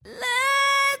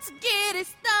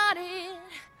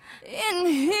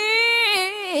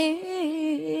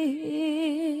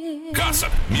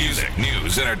Music,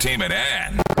 news, entertainment,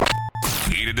 and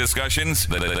heated discussions.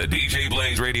 The DJ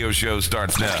Blaze radio show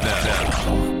starts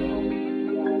now.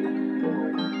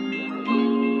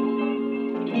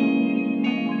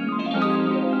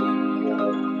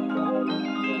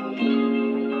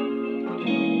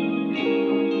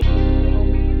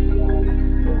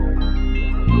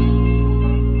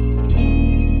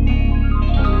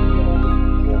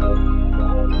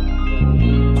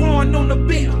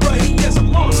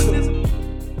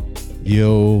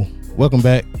 Yo, welcome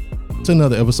back to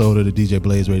another episode of the DJ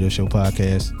Blaze Radio Show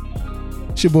podcast.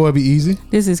 It's your boy Be Easy.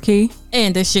 This is Key.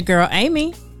 And this your girl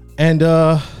Amy. And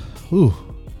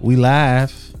we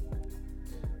live.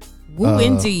 Woo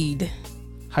indeed.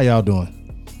 How y'all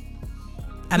doing?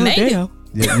 I made it.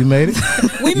 Yeah, you made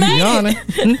it? We made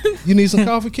it. You need some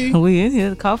coffee, Key? We in here.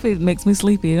 The coffee makes me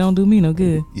sleepy. It don't do me no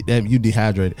good. You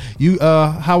dehydrated. You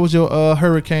how was your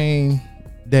hurricane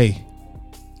day?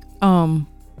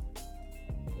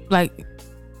 Like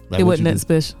it wasn't that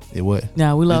special. It was.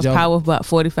 No, we lost power for about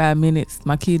 45 minutes.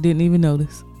 My kid didn't even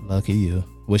notice. Lucky you.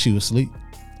 Was she asleep?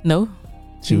 No.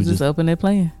 She was just up in there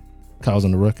playing.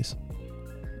 Causing the ruckus?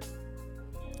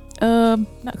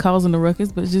 Not causing the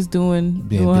ruckus, but just doing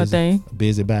her thing.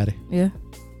 Busybody. Yeah.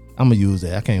 I'm gonna use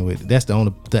that. I can't wait. That's the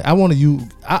only thing I want to use.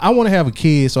 I want to have a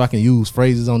kid so I can use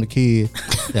phrases on the kid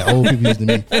that old people used to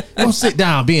me. Don't sit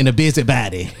down being a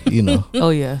busybody, you know.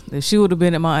 Oh yeah. If she would have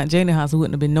been at my Aunt Janie's house, it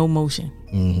wouldn't have been no motion.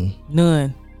 Mm-hmm.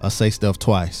 None. I say stuff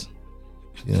twice.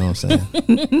 You know what I'm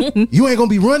saying? You ain't gonna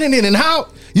be running in and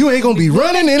out. You ain't gonna be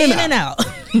running in and out.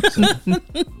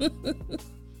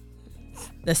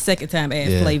 The second time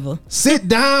add flavor. Sit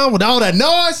down with all that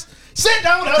noise. Sit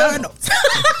down with all that noise.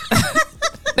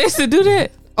 They used to do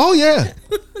that. Oh yeah.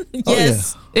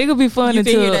 Yes. Oh, yeah. It could be fun you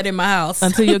can hear that in my house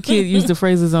until your kid used the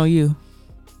phrases on you.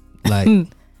 Like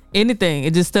anything.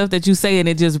 It's just stuff that you say and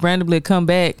it just randomly come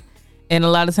back. And a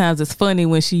lot of times it's funny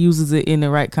when she uses it in the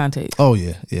right context. Oh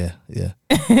yeah.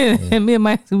 And me and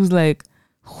Mike was like,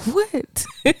 what?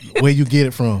 Where you get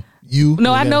it from? You?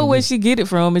 No, I know where she get it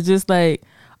from. It's just like,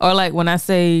 or like when I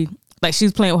say, like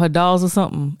she's playing with her dolls or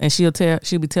something, and she'll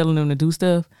be telling them to do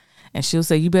stuff, and she'll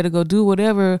say, "You better go do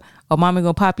whatever, or mommy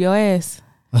gonna pop your ass."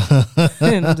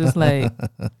 And I'm just like,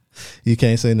 you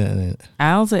can't say nothing.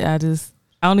 I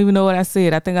don't even know what I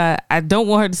said. I think I don't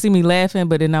want her to see me laughing,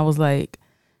 but then I was like,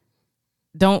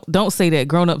 don't say that.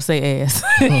 Grown up say ass.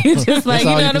 Just like, you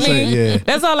know what I mean? Yeah.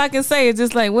 That's all I can say. It's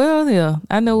just like, well, yeah,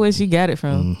 I know where she got it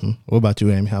from. Mm-hmm. What about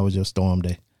you, Amy? How was your storm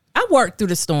day? I worked through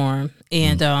the storm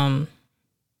and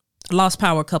lost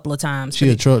power a couple of times. She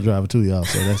a truck driver too, y'all.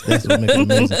 So that's what makes it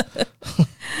amazing.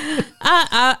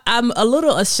 I'm a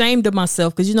little ashamed of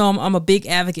myself because I'm a big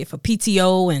advocate for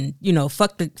PTO and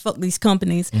fuck these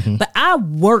companies. Mm-hmm. But I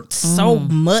worked so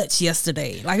much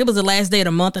yesterday. Like it was the last day of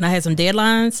the month and I had some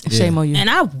deadlines. Yeah. Shame on you. And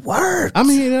I worked. I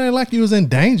mean, it ain't like you was in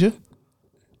danger.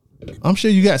 I'm sure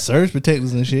you got surge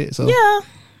protectors and shit. So yeah,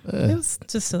 it was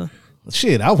just a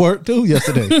shit. I worked too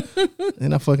yesterday,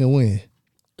 and I fucking win.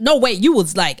 No, wait, you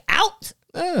was like out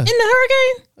in the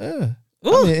hurricane?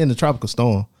 Yeah. I mean, in the tropical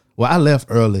storm. Well, I left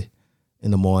early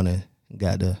in the morning.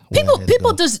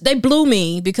 People just, they blew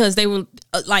me because they were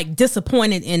like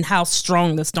disappointed in how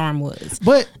strong the storm was.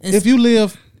 But if you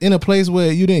live in a place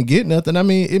where you didn't get nothing, I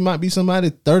mean, it might be somebody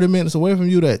 30 minutes away from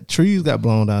you that trees got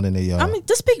blown down in their yard. I mean,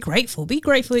 just be grateful. Be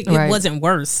grateful it wasn't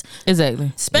worse.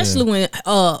 Exactly. Especially when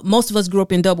most of us grew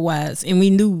up in double wides and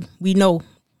we know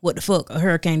what the fuck a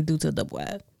hurricane do to a double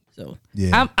wide. So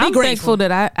yeah. I'm thankful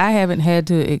that I haven't had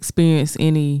to experience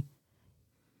any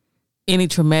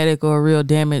traumatic or real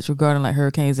damage regarding like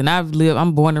hurricanes. And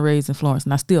I'm born and raised in Florence,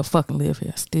 and I still fucking live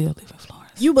here. I still live in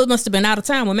Florence. You must have been out of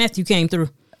town when Matthew came through.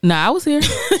 Nah, I was here.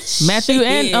 Matthew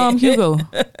and Hugo.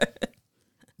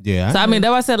 Yeah. So I mean,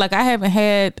 that's why I said like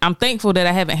I'm thankful that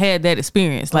I haven't had that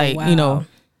experience. Like, wow.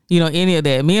 Any of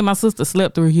that. Me and my sister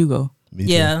slept through Hugo.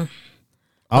 Yeah.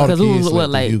 Because it was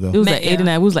like Hugo. It was like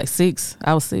 89. We was like 6.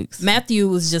 I was 6. Matthew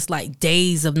was just like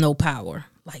days of no power.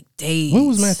 Like days. When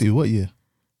was Matthew? What year?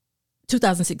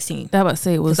 2016. I about to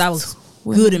say it was. I was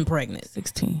good and pregnant.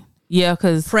 16. Yeah,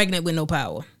 because pregnant with no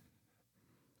power.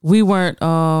 We weren't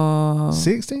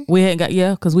 16. We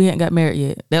hadn't because we hadn't got married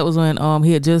yet. That was when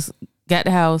he had just got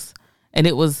the house, and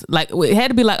it was like it had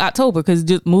to be like October because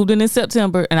just moved in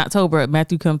September, and October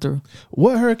Matthew come through.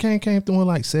 What hurricane came through in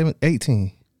like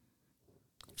 18?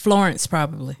 Florence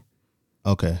probably.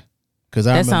 Okay, because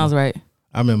that sounds right.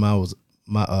 I remember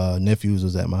my nephews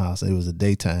was at my house. It was a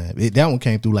daytime. That one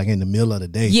came through like in the middle of the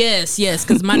day. Yes,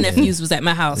 because my nephews was at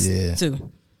my house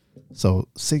too. So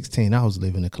 16, I was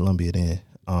living in Columbia then.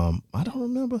 I don't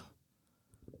remember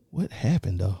What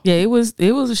happened though? Yeah, it was.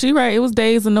 She right. It was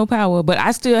days of no power, but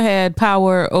I still had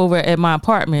power over at my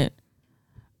apartment.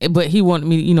 But he wanted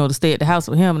me, to stay at the house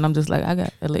with him, and I'm just like, I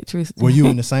got electricity. Were you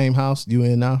in the same house you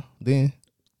in now? Then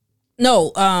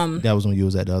No, that was when you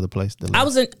was at the other place. I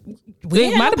was in. We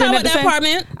It had might no have been power at at the that same-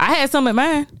 apartment. I had some at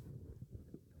mine.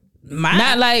 Mine.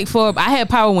 Not like I had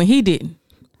power when he didn't.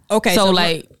 Okay, So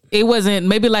like it wasn't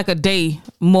maybe like a day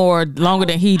longer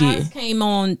than he did.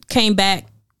 ours came back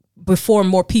before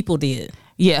more people did.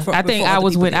 Yeah, I think before other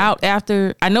ours people went did. out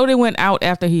after. I know they went out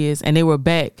after his, and they were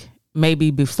back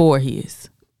maybe before his.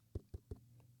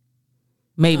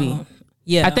 Maybe.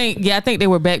 Yeah, I think they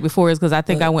were back before his because I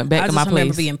think I went back I to just my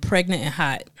remember place. being pregnant and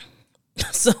hot.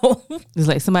 So It's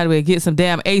like somebody would get some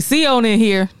damn AC on in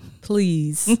here.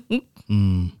 please,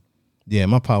 Yeah,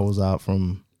 my power was out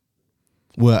from.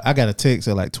 Well, I got a text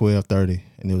at like 12:30,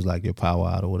 and it was like your power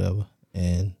out or whatever,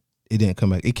 and it didn't come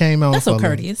back. It came on. that's for so a little-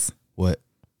 courteous What?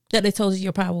 that they told you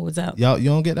your power was out. Y'all, you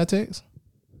don't get that text?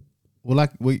 Well,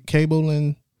 like with cable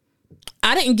and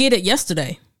I didn't get it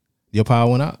yesterday. your power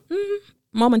went out.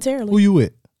 Momentarily, Who you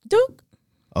with? Duke.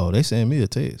 Oh, they sent me a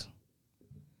text.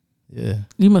 Yeah.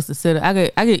 You must have said it. I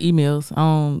get emails.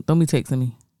 Don't be texting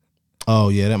me. Oh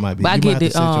yeah, that might be. But I You get might have to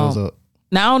the, set yours up.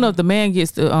 Now I don't know if the man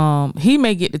gets the he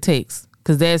may get the text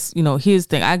because that's his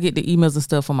thing. I get the emails and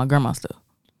stuff from my grandma stuff.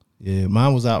 Yeah,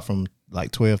 mine was out from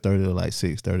like 12:30 to like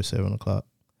 6:30, 7 o'clock.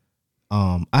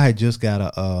 I had just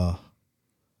got a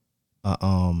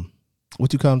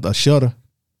what you call it, a shutter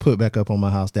put back up on my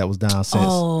house that was down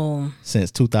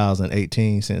since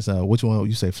 2018. Since which one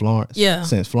you say Florence? Yeah.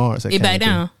 Since Florence, It back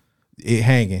down. It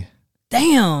hanging.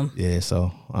 Damn. Yeah,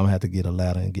 so I'm gonna have to get a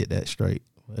ladder and get that straight.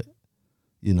 But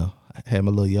I had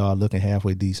my little yard looking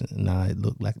halfway decent, and now it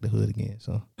looked like the hood again.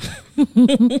 So,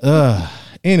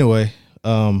 anyway,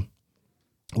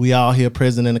 we all here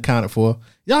present and accounted for.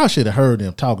 Y'all should have heard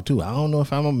them talking too. I don't know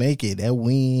if I'm gonna make it. That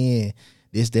win,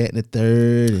 this, that, and the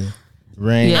third, and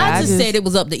rain. Yeah, I I just just- said it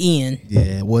was up to Ian.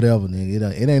 Yeah, whatever,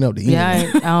 nigga. It ain't up to Yeah,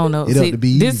 Ian. I don't know. It up to be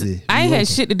easy. I ain't You had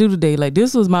shit to do today. Like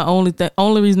this was my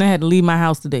only reason I had to leave my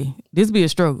house today. This be a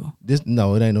struggle.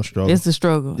 No, it ain't no struggle. It's a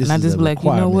struggle, This and I is just a be like, you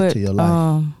know requirement what? to your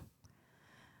life.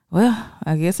 Well,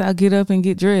 I guess I'll get up and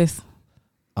get dressed.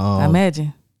 I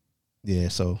imagine. Yeah,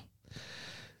 so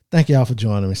thank y'all for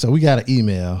joining me. So we got an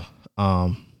email,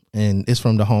 and it's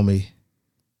from the homie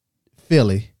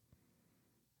Philly,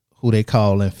 who they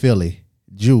call in Philly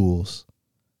Jules.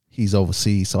 He's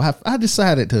overseas, so I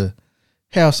decided to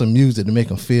have some music to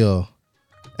make him feel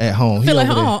at home. Feel he at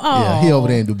over home. There, yeah, he over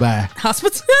there in Dubai.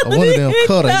 Hospitality. One of them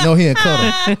Qatar. No, he in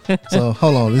Qatar. So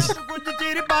hold on, this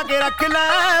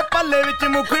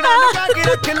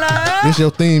your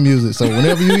theme music. So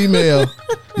whenever you email,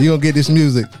 you gonna get this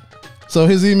music. So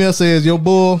his email says, "Yo,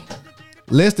 bull,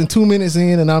 less than 2 minutes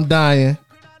in and I'm dying."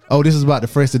 Oh, this is about the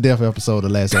Fresh to Death episode, the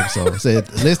last episode. It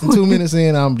said, less than 2 minutes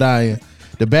in, I'm dying.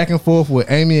 The back and forth with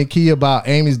Amy and Kia about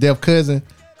Amy's deaf cousin.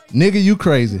 Nigga, you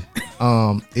crazy.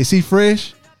 Is he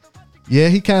fresh? Yeah,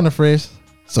 he kind of fresh.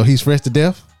 So he's fresh to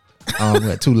death? We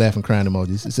got 2 laughing crying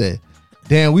emojis. It said,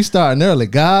 damn, we starting early.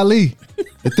 Golly.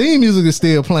 The theme music is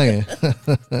still playing.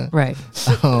 Right.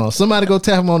 Somebody go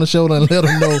tap him on the shoulder and let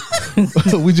him know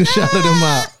we just shouted him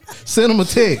out. Send him a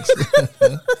text.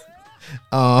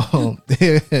 Oh,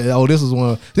 this is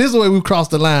one. This is the way we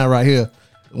crossed the line right here.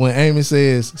 When Amy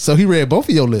says, so he read both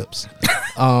of your lips.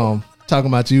 Talking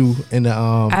about you and the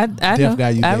I deaf know. guy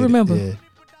you I dated. remember.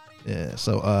 Yeah.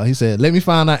 So he said, let me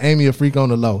find out Amy a freak on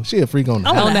the low. She a freak on the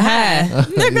high. On the high.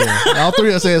 Yeah. All three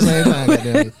of us at the same time.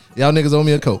 Goddamn. Y'all niggas owe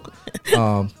me a Coke.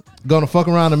 Gonna fuck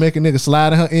around and make a nigga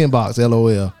slide in her inbox.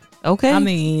 LOL. Okay. I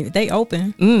mean, they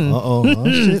open. Oh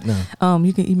shit now.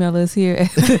 You can email us here.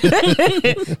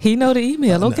 He know the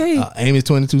email. Okay. Amy's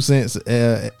 22 cents.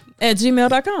 At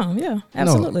gmail.com. Yeah,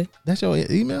 absolutely. No, that's your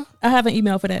email? I have an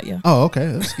email for that. Yeah. Oh,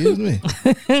 okay. Excuse me.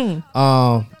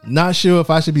 Not sure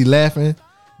if I should be laughing.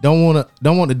 Don't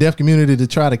want the deaf community to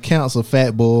try to counsel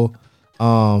Fat Bull.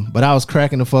 But I was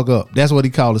cracking the fuck up. That's what he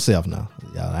called himself now.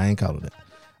 Y'all, I ain't calling that.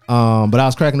 But I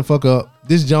was cracking the fuck up.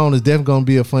 This Joan is definitely gonna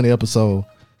be a funny episode.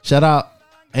 Shout out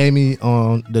Amy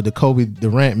on the Kobe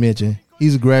Durant mention.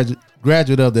 He's a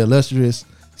graduate of the illustrious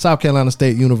South Carolina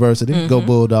State University. Go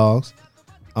Bulldogs.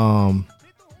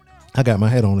 I got my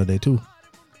head on today too.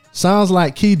 Sounds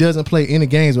like Key doesn't play any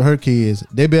games with her kids.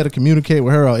 They better communicate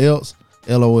with her or else.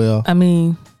 LOL. I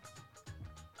mean,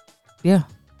 yeah.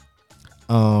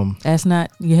 That's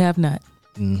not, you have not.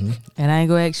 And I ain't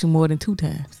gonna ask you more than 2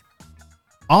 times.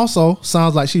 Also,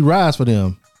 sounds like she rides for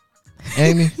them.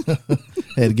 Amy,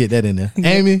 had to get that in there.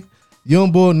 Amy,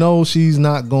 young boy knows she's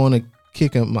not going to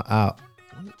kick him out.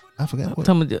 I forgot what.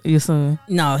 Tell me your son.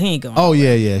 No, he ain't going. Oh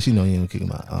yeah. She know you ain't gonna kick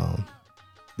him out.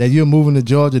 That you're moving to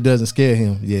Georgia doesn't scare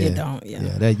him. Yeah, It don't, yeah.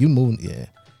 That you moving. Yeah,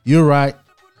 you're right.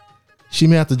 She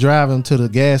may have to drive him to the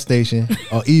gas station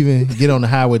or even get on the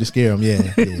highway to scare him.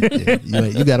 Yeah.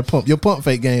 You got to pump. Your pump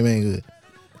fake game ain't good.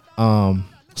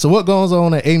 So what goes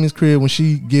on at Amy's crib when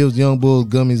she gives young bulls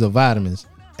gummies or vitamins,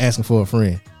 asking for a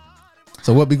friend?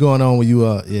 So what be going on when you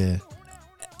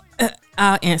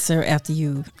I'll answer after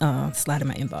you slide in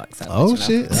my inbox. I'll Oh let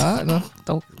you know. shit! All right, no.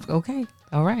 Oh, okay.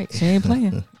 All right. She ain't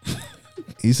playing.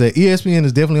 He said ESPN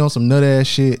is definitely on some nut ass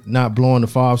shit, not blowing the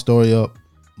Favre story up.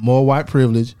 More white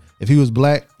privilege. If he was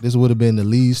black, this would have been the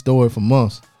lead story for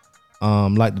months.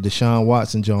 Like the Deshaun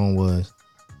Watson Joan was.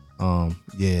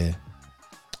 Yeah.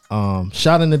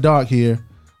 Shot in the dark here.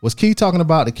 Was Key talking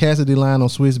about the Cassidy line on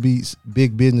Swiss Beats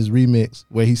Big Business remix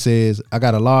where he says, I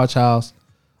got a large house,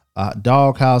 a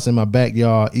dog house in my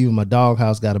backyard. Even my dog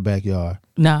house got a backyard.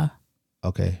 Nah.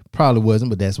 Okay. Probably wasn't,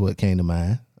 but that's what came to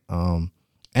mind.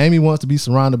 Amy wants to be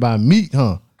surrounded by meat,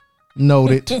 huh?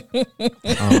 Noted.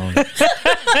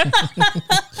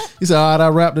 He said, all right, I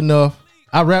rapped enough.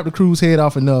 I rapped the crew's head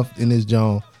off enough in this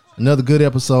John. Another good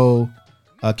episode.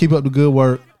 Keep up the good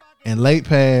work. And late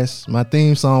pass, my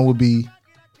theme song would be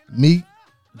Meat,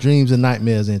 Dreams and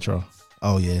Nightmares intro.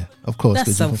 Oh yeah, of course. That's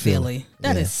 'cause you so from Philly.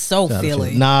 That is so Shout out to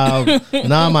Philly.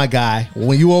 Nah, my guy.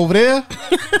 When you over there,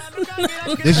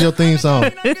 this is your theme song.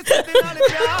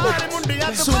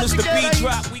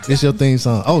 This your theme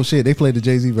song. Oh shit, they played the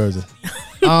Jay-Z version.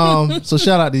 So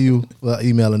shout out to you for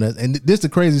emailing us. And this the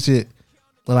crazy shit.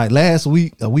 Like last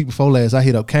week, a week before last, I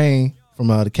hit up Kane from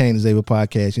the Kane and Xavier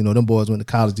podcast. You know, them boys went to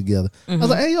college together. I was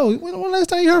like, hey yo, when last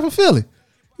time you heard from Philly?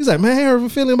 He's like, man, I ain't heard from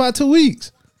Philly in about 2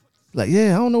 weeks. Like,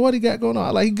 yeah, I don't know what he got going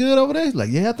on. Like, he good over there? He's like,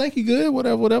 yeah, I think he good.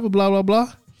 Whatever, blah, blah,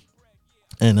 blah.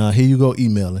 And here you go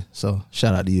emailing. So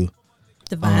shout out to you.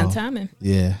 Divine timing.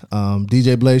 Yeah.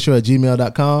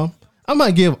 DJBlazeShow@gmail.com. I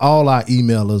might give all our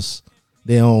emailers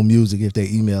their own music if they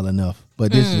email enough.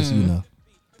 But this is, you know.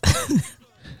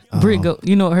 Britt, go.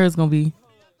 You know what hers gonna be?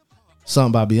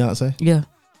 Something by Beyonce. Yeah.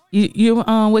 You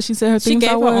what she said her She theme gave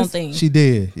song her own was? thing. She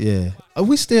did, yeah.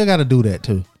 We still got to do that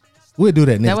too. We'll do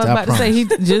that next That was time. about to say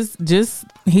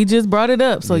he just brought it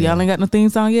up. So Yeah. y'all ain't got no theme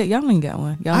song yet. Y'all ain't got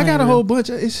one. Y'all I ain't got a real. whole bunch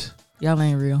of it's. Y'all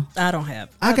ain't real. I don't have.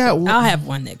 I'll have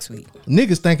one next week.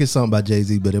 Niggas think it's something by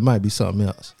Jay-Z, but it might be something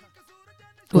else.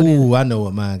 What is Ooh, I know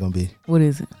what mine gonna be. What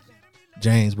is it?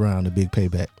 James Brown, The Big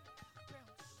Payback.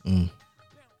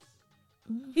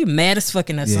 You mad as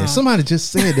fucking that Yeah, song. somebody just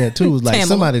said that too. It was like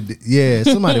Tamala.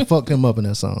 somebody fucked him up in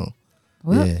that song.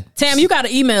 Well, Yeah, Tam, you got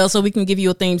an email so we can give you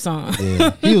a theme song.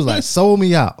 yeah. He was like, sold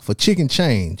me out for chicken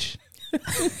change.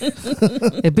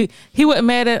 He wasn't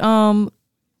mad at Oh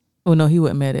no, he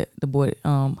wasn't mad at the boy.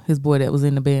 His boy that was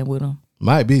in the band with him.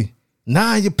 Might be.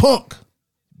 Nah, you punk.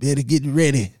 Better get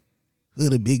ready for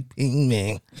the big ping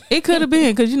man. It could have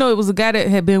been because it was a guy that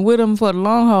had been with him for the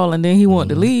long haul, and then he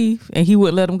wanted to leave, and he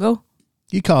wouldn't let him go.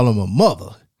 You call him a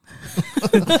mother.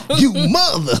 You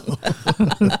mother.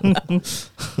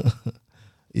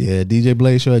 Yeah,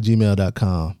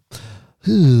 DJBlazeShow@gmail.com.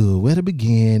 Ooh, where to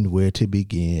begin?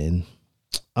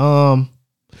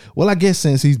 Well, I guess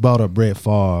since he's brought up Brett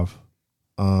Favre,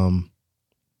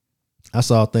 I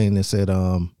saw a thing that said,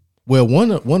 well,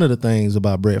 one of the things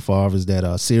about Brett Favre is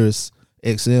that Sirius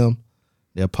XM,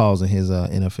 they're pausing his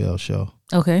NFL show.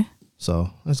 Okay. So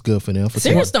that's good for them.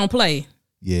 Sirius don't play.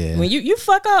 Yeah. When you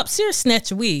fuck up, Sirius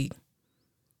snatch your wig.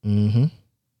 Mm-hmm.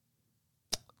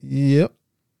 Yep.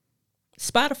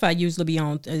 Spotify usually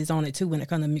is on it too when it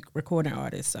comes to recording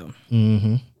artists. So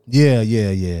Mm-hmm. Yeah.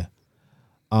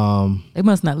 They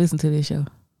must not listen to this show.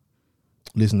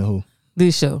 Listen to who?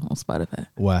 This show on Spotify.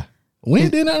 Why? We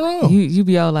ain't did nothing wrong. You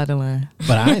be all out of line.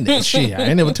 But I ain't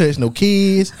never touched no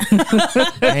kids. I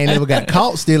ain't never got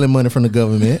caught stealing money from the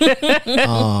government.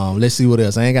 Let's see what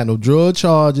else. I ain't got no drug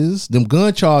charges. Them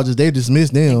gun charges, they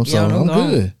dismissed them, so Yeah, I'm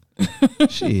gone.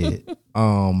 good. Shit.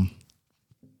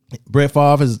 Brett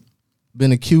Favre has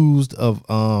been accused of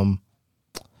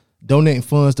donating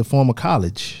funds to former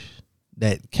college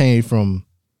that came from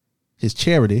his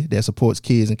charity that supports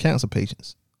kids and cancer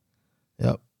patients.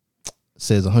 Yep.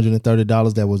 Says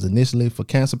 $130 that was initially for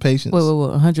cancer patients. Wait,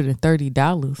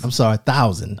 $130. I'm sorry,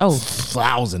 $1,000. Oh.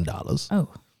 $1,000. Oh,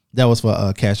 That was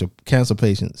for cancer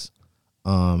patients.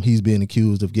 He's being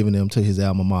accused of giving them to his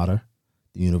alma mater,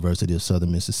 the University of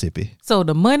Southern Mississippi. so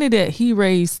the money that he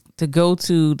raised to go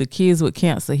to the kids with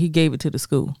cancer, he gave it to the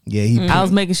school. Yeah, I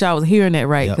was making sure I was hearing that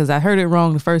right Yep. because I heard it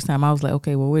wrong the first time. I was like,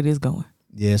 okay, well, where this going?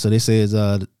 Yeah, so they says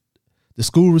the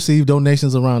school received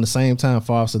donations around the same time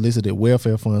Favre solicited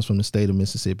welfare funds from the state of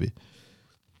Mississippi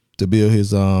to build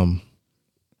his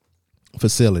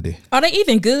facility. Are they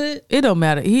even good? It don't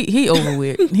matter. He over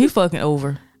with. He fucking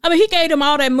over. I mean, he gave them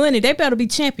all that money. They better be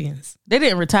champions. They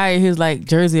didn't retire his like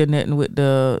jersey or nothing with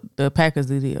the Packers.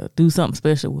 Did he do something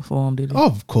special for him? Did he? Oh,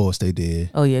 of course they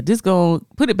did. Oh yeah, just go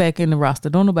put it back in the roster.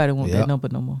 Don't nobody want that number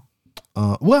no more.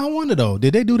 Well, I wonder though,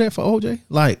 did they do that for OJ?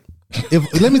 Like,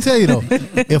 if let me tell you though,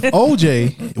 if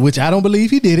OJ, which I don't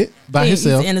believe he did it by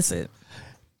himself, He's innocent.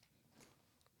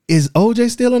 is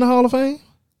OJ still in the Hall of Fame?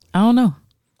 I don't know.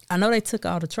 I know they took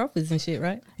all the trophies and shit,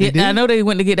 right? Yeah, did? I know they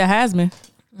went to get the Heisman.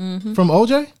 From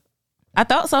OJ? I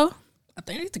thought so. I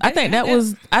think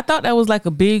I thought that was like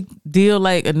a big deal.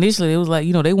 Like initially, it was like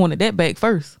they wanted that back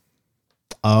first.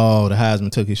 Oh, the Heisman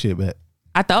took his shit back.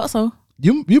 I thought so.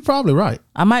 You're probably right.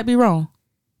 I might be wrong.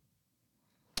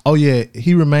 Oh yeah,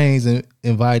 he remains an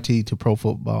invitee to Pro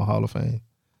Football Hall of Fame.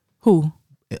 Who?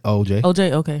 OJ.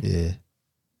 OJ. Okay. Yeah.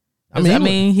 I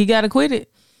mean, he got acquitted.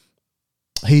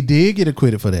 He did get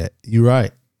acquitted for that. You're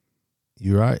right.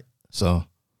 So,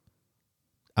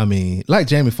 I mean, like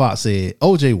Jamie Foxx said,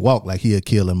 OJ walked like he'd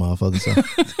kill a motherfucker. So.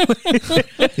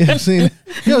 You ever seen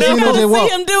OJ walk?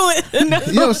 See him do it.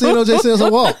 You ever seen OJ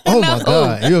Simpson walk? Oh my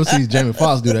God. You ever see Jamie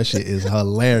Foxx do that shit? It's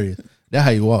hilarious. That's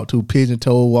how you walk, too. Pigeon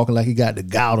toe, walking like he got the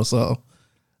gout or something.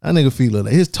 That nigga feet look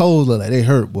like, his toes look like they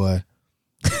hurt, boy.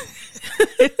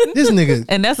 This nigga.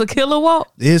 And that's a killer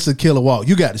walk. It's a killer walk.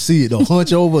 You got to see it though.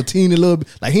 Hunch over a teeny little bit.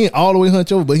 Like he ain't all the way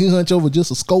hunch over, but he hunch over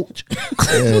just a scotch.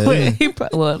 Yeah, He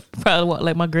probably walked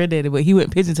like my granddaddy, but he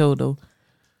went pigeon toed though.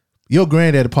 your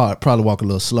granddaddy probably walk a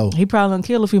little slow. He probably done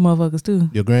kill a few motherfuckers too.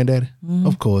 Your granddaddy?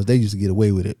 Of course. They used to get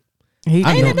away with it.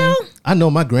 I know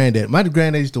my granddad. My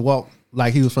granddad used to walk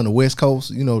like he was from the West Coast,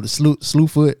 the slew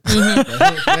foot. And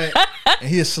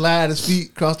he'd slide his feet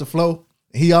across the floor.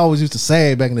 He always used to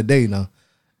sag back in the day now.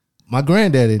 My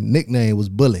granddaddy nickname was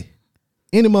Bully.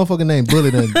 Any motherfucking name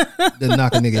Bully done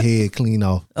knock a nigga head clean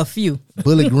off. A few.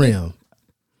 Bully Graham.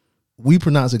 We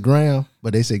pronounce it Graham,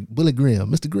 but they say Bully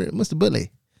Graham. Mr. Graham, Mr. Bully.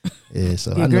 Yeah,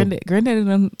 so I know. Granddaddy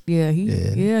done,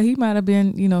 he might have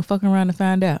been, fucking around to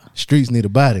find out. Streets need a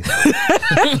body.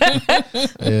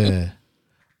 Yeah.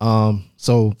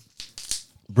 So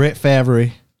Brett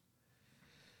Favre,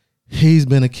 he's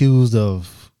been accused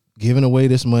of giving away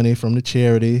this money from the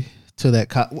charity to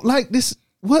that like this.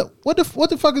 What the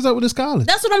fuck is up with this college?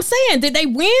 That's what I'm saying. Did they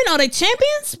win? Are they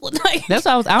champions? Like, that's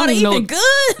how I are don't they even know. even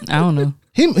good? I don't know.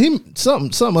 Him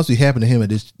something must be happening to him at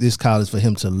this college for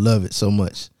him to love it so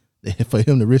much, for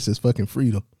him to risk his fucking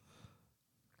freedom.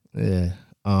 Yeah.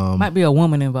 Might be a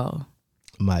woman involved.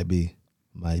 Might be.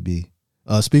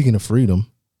 Speaking of freedom,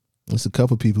 there's a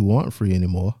couple people who aren't free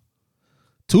anymore.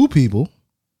 2 people.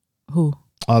 Who?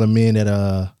 Are the men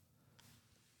that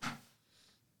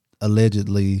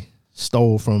allegedly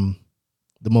stole from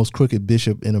the most crooked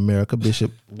bishop in America,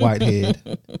 Bishop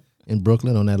Whitehead, in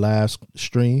Brooklyn on that live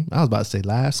stream. I was about to say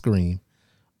live scream.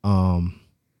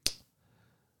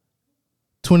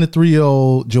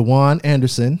 23-year-old Jawan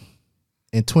Anderson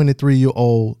and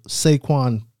 23-year-old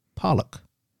Saquon Pollock.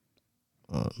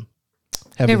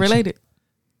 They related.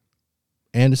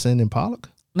 Anderson and Pollock?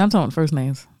 I'm talking first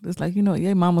names. It's like,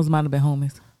 your mamas might have been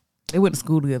homies. They went to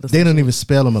school together. They don't even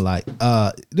spell them alike.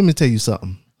 Let me tell you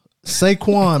something.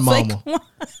 Saquon mama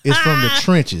is from the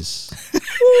trenches.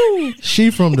 She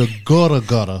from the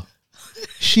gutter.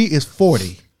 She is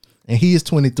 40 and he is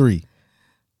 23.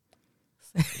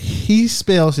 He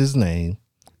spells his name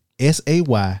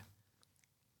S-A-Y.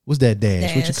 What's that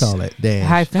dash? What you call that?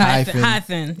 Dash.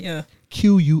 Hyphen. Yeah.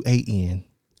 Q-U-A-N.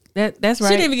 That's right.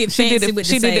 She didn't even get fancy with the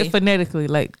She did say. it phonetically.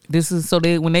 Like this is so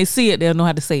when they see it, they'll know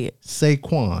how to say it.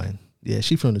 Saquon. Yeah,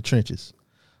 she from the trenches.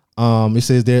 It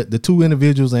says there the 2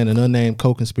 individuals and an unnamed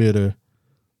co-conspirator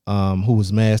who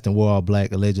was masked and wore all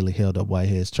black allegedly held up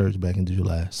Whitehead's church back in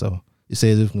July. So it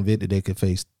says if convicted, they could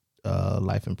face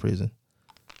life in prison.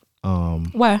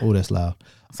 Why? Oh, that's loud.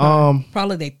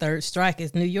 Probably their third strike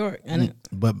is New York. And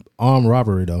But armed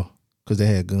robbery though, because they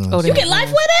had guns. Oh, you get life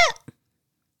with it?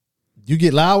 You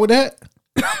get loud with that?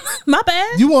 My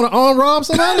bad. You want to armed rob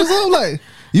somebody or something? Like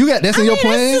that's in your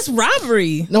plan? That's just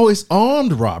robbery. No, it's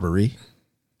armed robbery.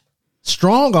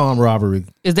 Strong armed robbery.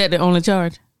 Is that the only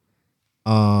charge?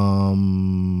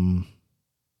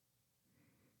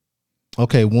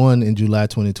 Okay, 1 in July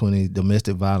 2020,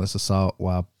 domestic violence assault,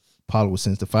 while Pollock was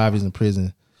sentenced to 5 years in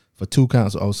prison for 2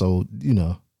 counts. Also,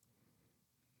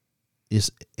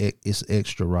 it's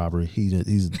extra robbery.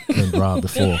 He's been robbed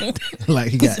before.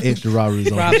 Like he got extra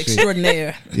robberies on Rob his shit.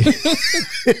 extraordinaire.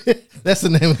 That's the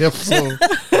name of the episode.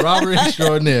 Robbery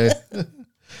extraordinaire.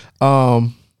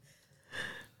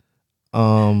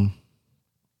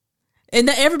 And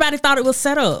everybody thought it was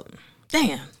set up.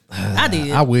 Damn. I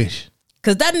did. I wish.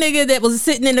 Cause that nigga that was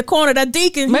sitting in the corner, that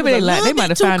deacon, he Maybe was they a like they little might bit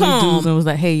have too found these calm. dudes and was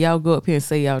like, "Hey, y'all go up here and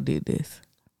say y'all did this,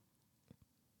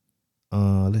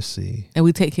 Let's see. and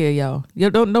we take care of y'all. Yo,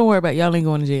 don't worry about it. Y'all ain't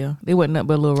going to jail. They wasn't nothing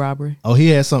but a little robbery." Oh, he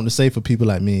had something to say for people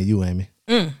like me and you, Amy.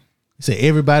 He said,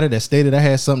 everybody that stated I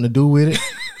had something to do with it,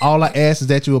 all I ask is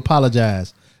that you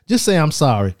apologize. Just say I'm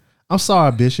sorry. I'm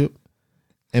sorry, Bishop.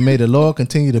 And may the Lord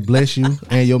continue to bless you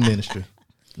and your ministry.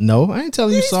 No, I ain't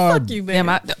telling you sorry. Fuck you, man.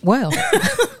 Damn, well,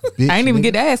 Bitch, I ain't even nigga.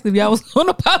 get to ask if y'all was gonna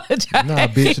apologize. Nah,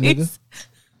 bitch, nigga.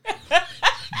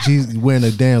 Jesus wearing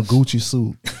a damn Gucci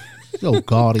suit. Yo,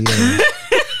 gaudy ass.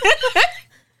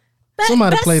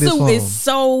 Somebody that play this suit song. is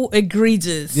so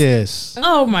egregious. Yes.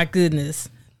 Oh my goodness.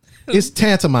 It's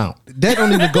tantamount. That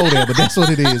don't even go there, but that's what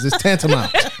it is. It's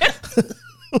tantamount.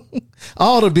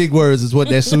 All the big words is what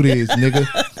that suit is, nigga.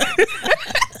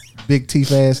 Big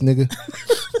teeth ass nigga.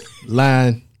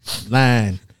 Line.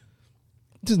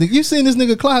 You seen this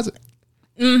nigga closet?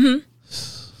 Mm-hmm.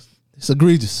 It's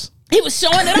egregious. He was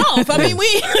showing it off. I mean,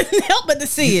 we couldn't help but to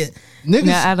see it. Niggas.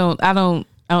 Now, I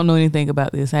don't know anything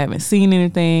about this. I haven't seen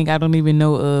anything. I don't even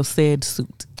know of said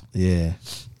suit. Yeah.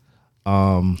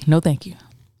 No, thank you.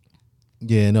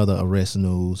 Yeah, another arrest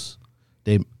news.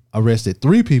 They arrested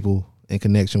 3 people in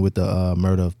connection with the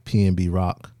murder of PNB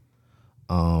Rock.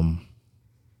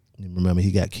 Remember,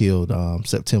 he got killed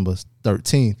September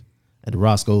 13th at the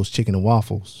Roscoe's Chicken and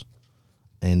Waffles.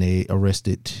 And they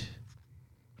arrested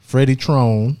Freddie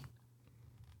Trone,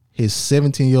 his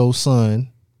 17-year-old son,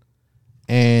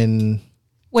 and...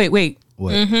 Wait. What?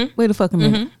 Wait a fucking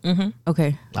minute.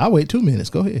 Okay. I'll wait 2 minutes.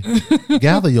 Go ahead.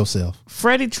 Gather yourself.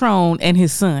 Freddie Trone and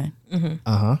his son.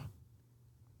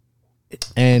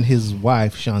 And his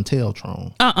wife, Chantel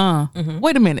Trone.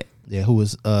 Wait a minute. Yeah, who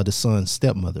was the son's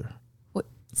stepmother.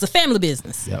 It's a family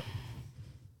business. Yep.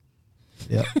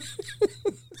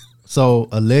 So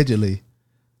allegedly,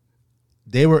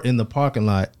 they were in the parking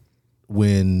lot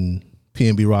when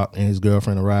PNB Rock and his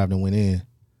girlfriend arrived and went in,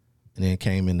 and then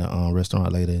came in the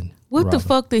restaurant later. And What the robbed them.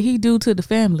 fuck did he do to the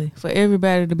family for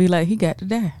everybody to be like he got to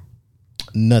die?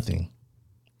 Nothing.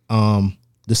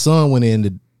 The son went in to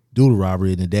do the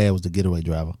robbery, and the dad was the getaway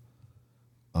driver.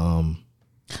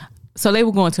 So they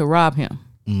were going to rob him.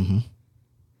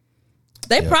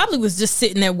 They probably was just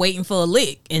sitting there waiting for a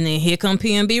lick, and then here come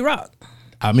PNB Rock.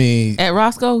 I mean, At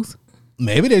Roscoe's?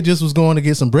 maybe they just was going to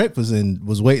get some breakfast and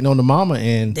was waiting on the mama,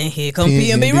 and Then here come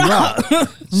PNB Rock.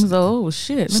 So, oh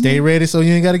shit. Stay ready so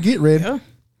you ain't got to get ready. Yeah.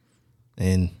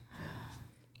 And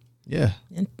yeah,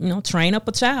 And, train up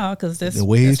a child because that's The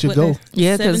way he that's should what go. that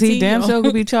Yeah, because he damn 17-year-old sure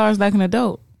could be charged like an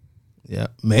adult. yeah,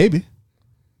 maybe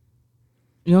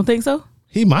You don't think so?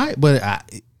 he might, but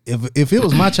if it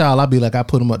was my child, I'd be like, I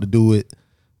put him up to do it,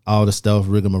 all the stuff,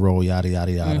 rigmarole, yada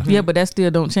yada yada. Yeah, but that still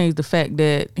don't change the fact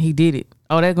that he did it.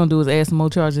 All that gonna do is add some more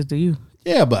charges to you.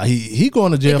 Yeah, but he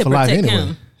going to jail could for life protect anyway.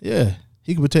 him. Yeah,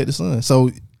 he can protect the son.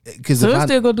 So because So he'll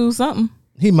still gonna do something.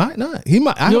 he might not. He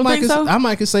might. You don't think so? I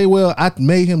might could say, well, I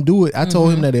made him do it. I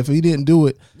told him that if he didn't do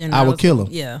it, And I would was- kill him.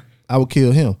 Yeah. I would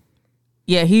kill him.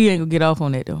 Yeah, he ain't gonna get off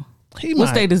on that though. He What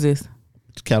might. state is this?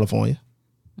 California.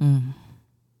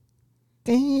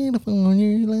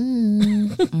 California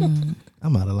love.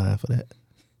 I'm out of line for that.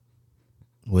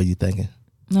 What are you thinking?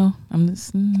 No, I'm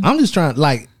just. I'm just trying.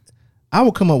 Like, I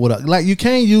would come up with a you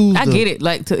can't use. I get it.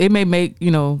 Like, it may make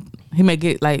he may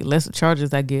get like lesser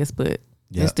charges, I guess, but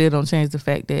Yeah. it still don't change the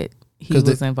fact that he 'Cause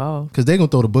was involved. because they're gonna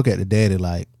throw the book at the daddy,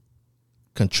 like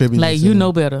contributing. Like, to you the-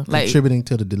 know better. Like, contributing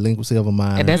to the delinquency of a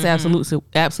minor. and that's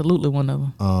absolutely one of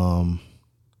them.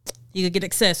 You could get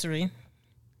accessory.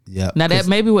 Yeah. Now that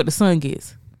may be what the son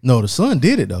gets. No, the son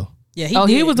did it though. Yeah, Oh,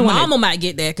 he did. was the one that- Mama might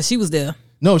get that because she was there.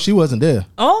 No, she wasn't there.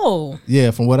 Oh,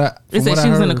 Yeah, from what I They from said what I she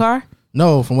was in the heard- car.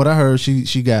 No, from what I heard, she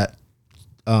got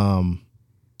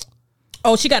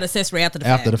she got accessory after the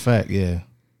after fact. the fact. Yeah.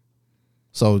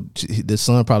 So the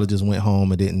son probably just went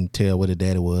home and didn't tell where the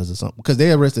daddy was or something because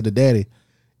they arrested the daddy,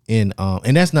 and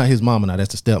that's not his mama now.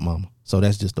 That's the stepmama. So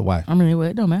that's just the wife. I mean, well,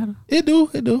 it don't matter. It do.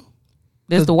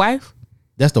 That's the wife.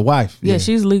 That's the wife. Yeah,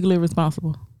 she's legally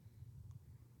responsible.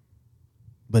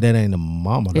 But that ain't the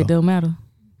mama though. It don't matter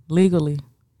legally.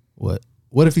 What?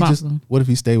 What if he just? Responsible. What if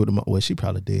he stayed with the mom? Well, she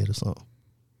probably dead or something.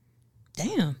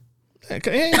 Damn. Ain't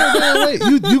no damn way.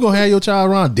 You gonna have your child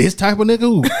around this type of nigga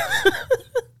who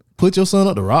put your son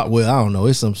up the rock? Well, I don't know.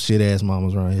 It's some shit ass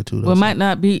mamas around here too. Though, Well, it might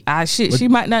not be. She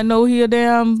might not know he a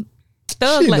damn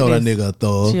thug she like know this. that nigga a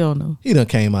thug. She don't know. He done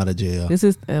came out of jail. This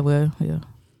is well, yeah.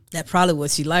 That probably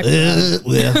what she liked.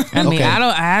 Well, I mean, okay.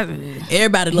 I don't.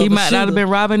 Everybody love He a might not have shooter. been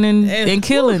robbing and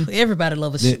killing Everybody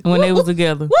love a shooter. when they was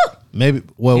together. Maybe.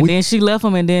 Well, And we then she left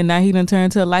him, and then now he done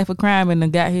turned to a life of crime and then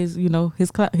got his,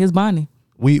 his bonding.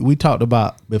 we talked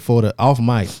about before the off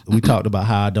mic. We talked about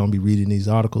how I don't be reading these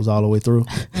articles all the way through.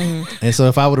 And so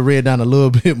if I would have read down a little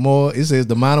bit more, it says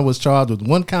the minor was charged with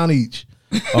 1 count each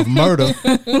of murder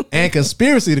and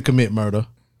conspiracy to commit murder.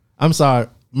 I'm sorry,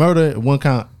 murder, 1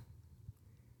 count,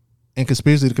 and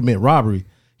conspiracy to commit robbery.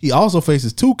 He also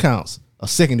faces 2 counts of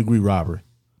 2nd-degree robbery.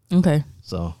 Okay.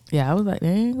 So Yeah, I was like, they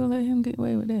ain't gonna let him get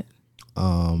away with that.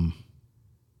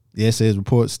 yeah, it says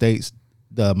report states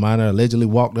the minor allegedly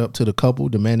walked up to the couple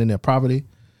demanding their property.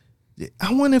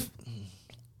 I wonder if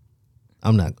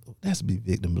I'm not. That's be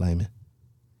victim blaming.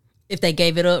 If they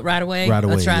gave it up right away. Right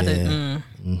away, Or tried yeah.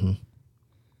 to.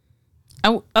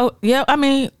 Oh yeah, I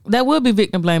mean that would be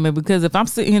victim blaming because if I'm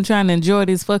sitting here trying to enjoy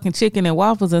this fucking chicken and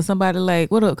waffles and somebody like,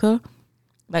 what up, cuz?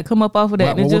 Like come up off of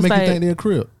that and What just make like you think they're a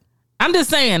crib? I'm just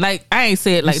saying, like I ain't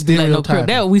said like do like no crib. Stereotyping.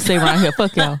 That what we say around here.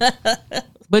 Fuck y'all.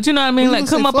 But you know what I mean? Well, you Like gonna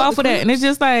come say up fuck off the of that and it's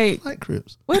just like, I like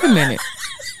cribs. wait a minute.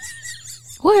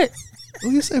 What?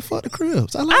 Well, you said fuck the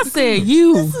cribs. I like I the said cribs.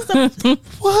 you.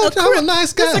 What? I'm a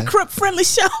nice guy. It's a crip friendly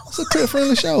show. It's a crib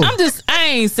friendly show. I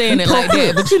ain't saying it like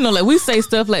that, but you know, like we say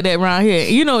stuff like that around here.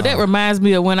 You know, that reminds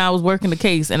me of when I was working the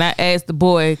case and I asked the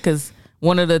boy because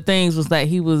one of the things was like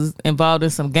he was involved in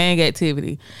some gang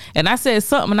activity, and I said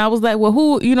something, and I was like, well,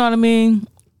 who? You know what I mean?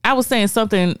 I was saying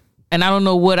something, and I don't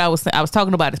know what I was saying. I was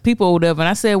talking about his people or whatever, and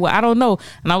I said, well, I don't know,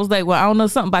 and I was like, well, I don't know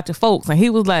something about your folks, and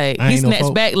he was like, I he ain't no snatched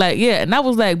folks. back like, yeah, and I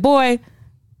was like, boy,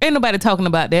 ain't nobody talking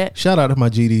about that. Shout out to my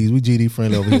GDs. We GD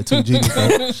friendly over here too. GD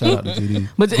folk. Shout out to GD.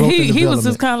 But Growth and he was development.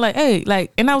 just kind of like, hey,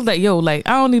 like, and I was like, yo, like,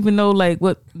 I don't even know, like,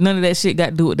 what none of that shit got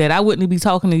to do with that. I wouldn't be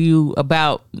talking to you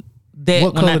about that.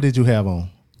 What color did you have on?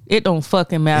 It don't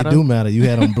fucking matter. It do matter. You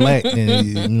had on black, and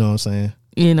you know what I'm saying.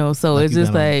 You know, so Like it's you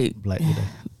just got on like, black today.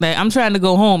 like, I'm trying to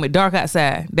go home. It's dark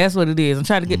outside. That's what it is. I'm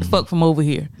trying to get the fuck from over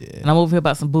here. And I'm over here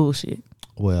about some bullshit.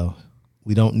 Well,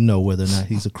 we don't know whether or not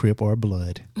he's a Crip or a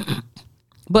Blood.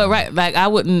 But right, like, I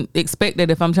wouldn't expect that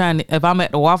if I'm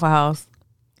at the Waffle House,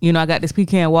 you know, I got this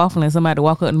pecan waffle and somebody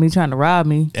walk up to me trying to rob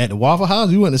me. At the Waffle House,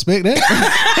 you wouldn't expect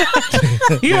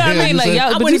that. You know what I Yeah, mean? you Like, said- y'all,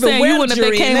 I but wouldn't you even saying wear you the wouldn't if they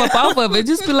jury came in up off of it.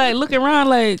 Just be like looking around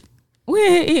like, we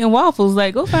ain't here eating waffles.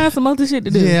 Like, go find some other shit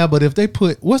to do. Yeah, but if they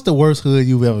put, what's the worst hood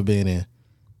you've ever been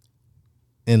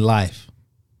in life?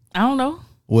 I don't know.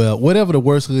 Well, whatever the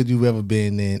worst hood you've ever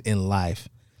been in life,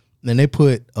 then they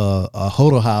put a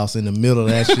huddle house in the middle of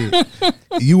that shit.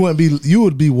 You would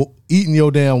be eating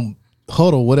your damn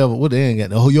huddle, whatever. What they ain't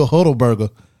got your huddle burger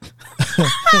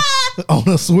on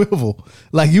a swivel.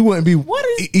 Like you wouldn't be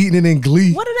eating it in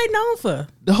glee. What are they known for?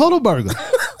 The huddle burger.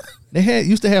 They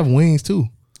used to have wings too.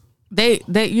 They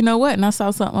you know what? And I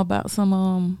saw something about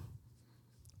some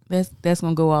that's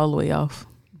gonna go all the way off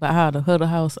about how the Huddle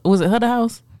House, was it Huddle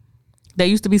House? That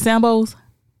used to be Sambo's.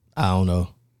 I don't know.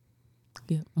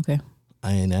 Yeah. Okay.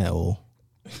 I ain't that old.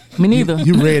 Me neither.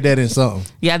 You read that in something.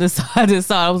 Yeah, I just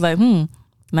saw it. I was like, Now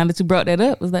that you brought that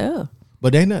up, I was like, oh.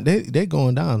 But they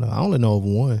going down though. I only know of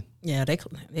one. Yeah, they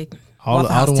All Waffle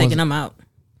the House ones- taking them out.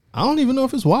 I don't even know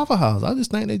if it's Waffle House. I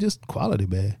just think they just quality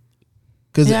bad.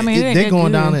 Because Yeah, I mean, it ain't they're that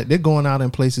going down. good. They're going out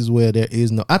in places where there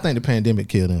is no. I think the pandemic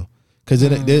killed them. Because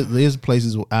there's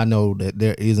places where I know that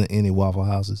there isn't any Waffle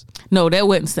Houses. No, that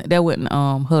wasn't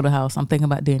Huddle House. I'm thinking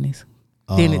about Denny's.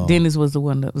 Denny's was the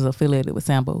one that was affiliated with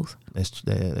Sambo's.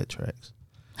 That tracks.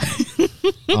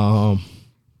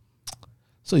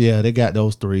 So yeah, they got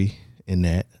those 3 in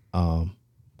that.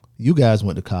 You guys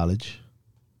went to college,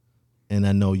 and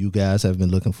I know you guys have been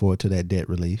looking forward to that debt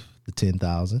relief, the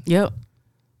 $10,000. Yep.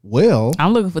 Well,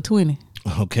 I'm looking for 20.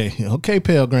 Okay,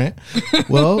 Pell Grant.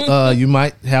 Well, you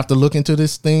might have to look into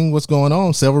this thing. What's going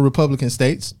on? Several Republican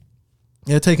states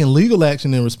they're taking legal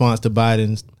action in response to the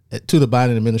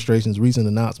Biden administration's recent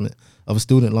announcement of a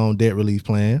student loan debt relief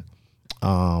plan.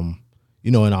 In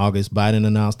August, Biden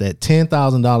announced that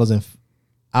 $10,000 in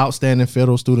outstanding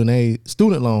federal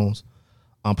student loans,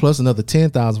 plus another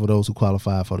 $10,000 for those who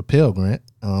qualify for the Pell Grant,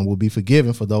 will be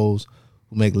forgiven for those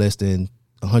who make less than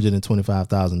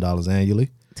 $125,000 annually.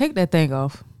 Take that thing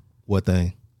off. What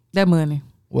thing? That money.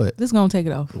 What? This gonna take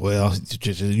it off. Well,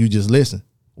 you just listen.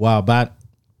 While Biden,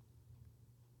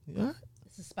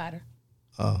 It's a spider.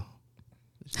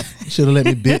 should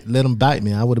have let him bite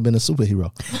me. I would have been a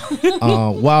superhero.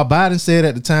 While Biden said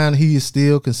at the time he is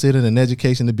still considering an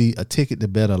education to be a ticket to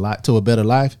a better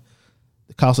life,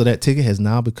 the cost of that ticket has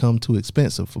now become too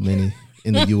expensive for many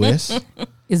in the U.S.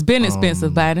 It's been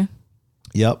expensive, Biden.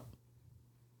 Yep.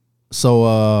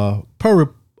 So, per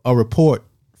a report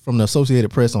from the Associated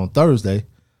Press on Thursday,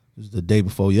 this is the day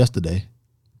before yesterday,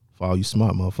 for all you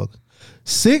smart motherfuckers,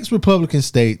 6 Republican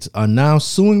states are now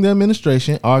suing the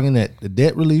administration, arguing that the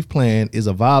debt relief plan is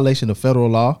a violation of federal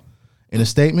law In a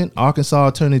statement, Arkansas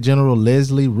Attorney General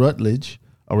Leslie Rutledge,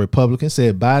 a Republican,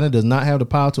 said Biden does not have the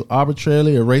power to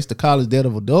arbitrarily erase the college debt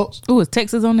of adults Ooh, is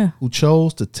Texas on there? who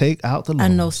chose to take out the loans.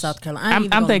 I know South Carolina.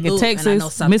 I'm thinking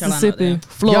Texas, Mississippi,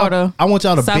 Florida. Y'all, I want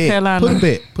y'all to South bet. Carolina.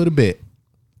 Put a bet.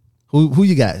 Who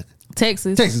you got?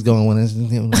 Texas. Texas going to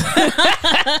win.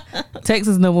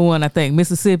 Texas number one, I think.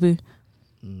 Mississippi.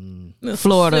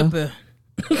 Florida.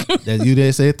 That you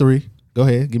there said 3. Go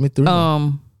ahead, give me 3.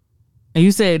 And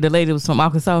you said the lady was from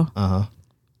Arkansas.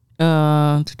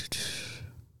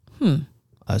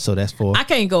 So that's 4. I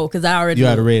can't go because I already. You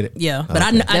already read it. Yeah, but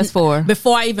Okay. That's 4.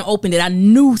 Before I even opened it, I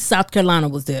knew South Carolina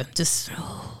was there. Just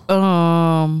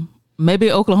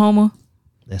Maybe Oklahoma.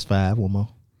 That's 5. One more.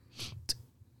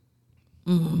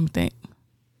 Let me think.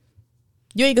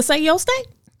 you ain't gonna say your state.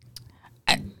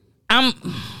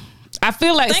 I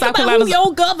feel like Think South about who Carolina's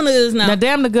your governor is now. now.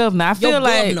 Damn the governor. I feel Your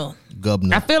like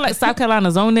Governor. I feel like South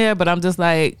Carolina's on there, but I'm just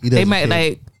like He they doesn't might care.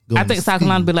 like. Go I and think South see.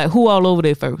 Carolina be like who all over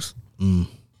there first,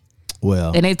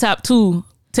 Well, and they top 2,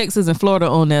 Texas and Florida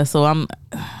on there. So I'm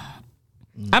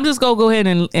just gonna go ahead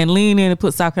and lean in and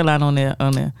put South Carolina on there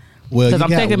well, because you I'm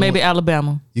got thinking maybe one-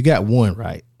 Alabama. You got 1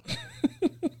 right.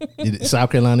 South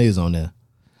Carolina is on there.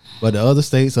 But the other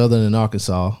states other than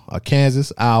Arkansas are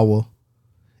Kansas, Iowa.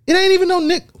 It ain't even no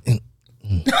Nick.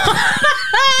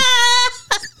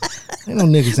 Ain't no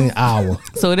niggas in Iowa.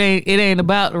 So it ain't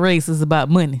about race. It's about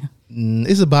money.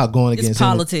 It's about going It's against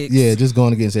politics. just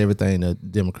going against everything the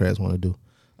Democrats want to do.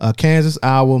 Kansas,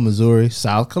 Iowa, Missouri,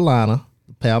 South Carolina,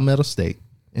 Palmetto State,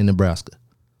 and Nebraska.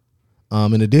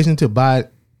 In addition to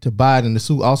Biden, the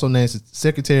suit also names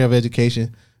Secretary of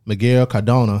Education Miguel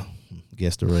Cardona,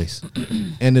 guess the race,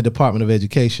 and the Department of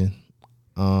Education.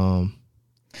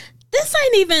 This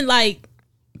ain't even like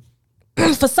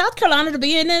for South Carolina to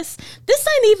be in this. This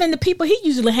ain't even the people he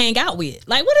usually hang out with.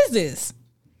 Like, what is this?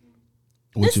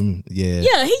 Yeah.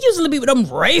 Yeah, he usually be with them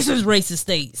racist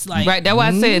states. Like, Right. That's why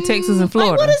I said Texas and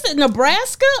Florida. like, what is it?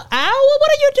 Nebraska, Iowa? What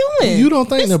are you doing? You don't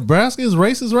think Nebraska is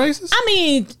racist? I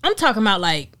mean, I'm talking about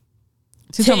like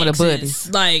She's talking about the Texas,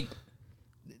 buddies. like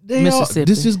They all, Mississippi.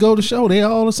 this just go to show they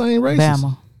all the same races.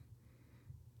 Bama.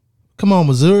 Come on,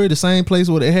 Missouri, the same place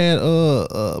where they had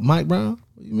Mike Brown.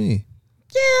 What do you mean?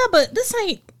 yeah, but this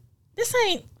ain't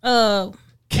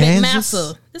Kansas?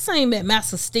 McMaster. This ain't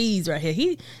McMaster Steves right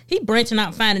here. He branching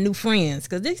out finding new friends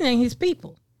because this ain't his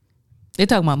people. They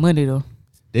talking about money though.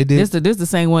 They did. This the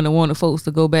same one that wanted folks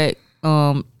to go back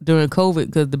during COVID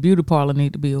because the beauty parlor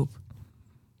need to be open.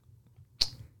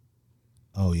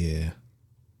 Oh yeah.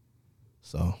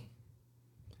 So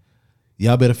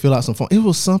y'all better fill out some form. It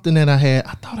was something that I had.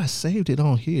 I thought I saved it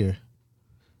on here.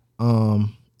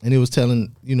 And it was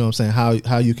telling, you know what I'm saying,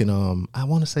 how you can I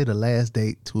want to say the last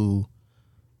date to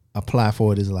apply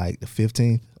for it is like the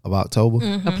 15th of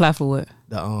October. Apply for what?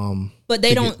 The But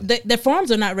they don't. Their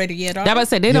forms are not ready yet. Are That about to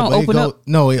say they yeah, don't but it open go- up.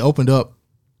 No, it opened up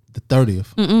the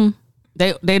 30th.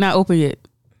 They not open yet.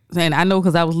 And I know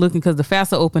because I was looking because the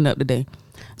FAFSA opened up today.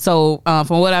 So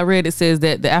from what I read, it says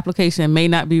that the application may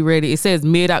not be ready. It says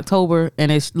mid-October,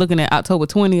 and it's looking at October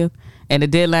 20th, and the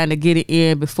deadline to get it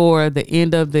in before the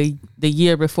end of the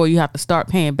year before you have to start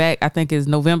paying back, I think is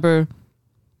November.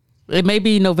 It may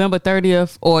be November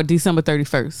 30th or December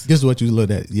 31st. This is what you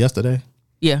looked at yesterday?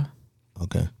 Yeah.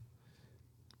 Okay.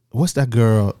 What's that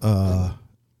girl?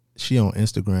 She on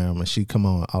Instagram and she come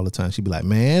on all the time. She be like,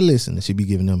 man, listen. And she be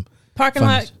giving them Parking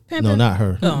lot pimping? No, not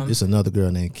her. Oh. It's another girl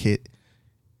named Kit.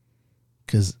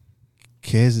 Cause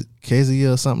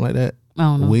Kezia or something like that. I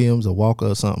don't know. Williams or Walker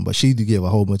or something. But she did give a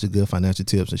whole bunch of good financial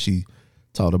tips and she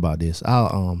talked about this.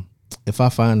 I'll if I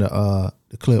find the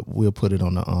clip, we'll put it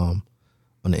on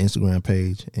the Instagram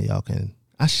page and y'all can.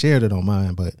 I shared it on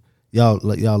mine, but y'all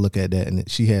look at that and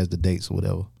she has the dates or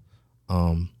whatever,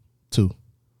 too.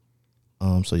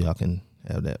 So y'all can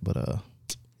have that. But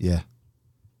yeah.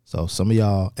 So some of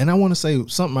y'all, and I want to say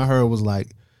something I heard was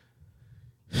like,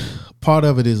 part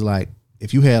of it is like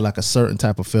if you had like a certain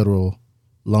type of federal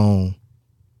loan,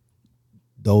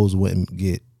 those wouldn't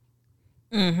get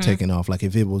taken off. Like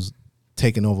if it was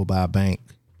taken over by a bank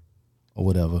or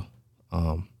whatever,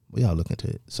 we all look into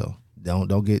it. So don't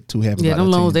get too happy. Yeah, about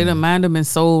them that loans, till they you done mined them and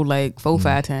sold like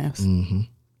 4-5 times.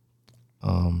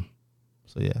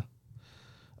 So yeah.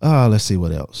 Let's see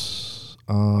what else.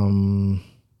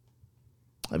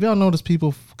 Have y'all noticed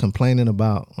people complaining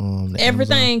about the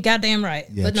Everything Amazon? goddamn right.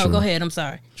 Yeah, But no, true. go ahead. I'm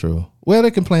sorry. True. Well, they're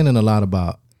complaining a lot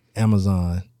about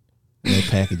Amazon, their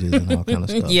packages and all kind of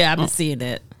stuff. Yeah, I've been seeing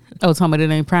that. Oh, talking about it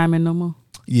ain't priming no more.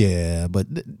 Yeah, but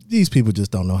these people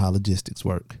just don't know how logistics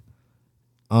work.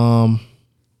 My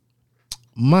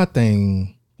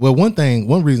thing, well, one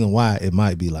reason why it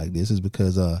might be like this is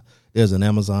because there's an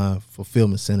Amazon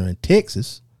fulfillment center in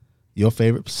Texas, your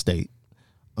favorite state.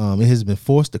 It has been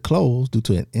forced to close due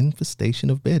to an infestation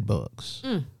of bed bugs.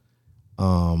 It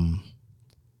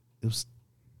was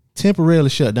temporarily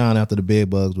shut down after the bed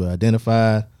bugs were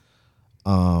identified.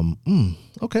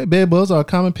 Okay, bed bugs are a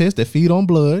common pest that feed on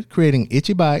blood, creating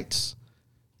itchy bites.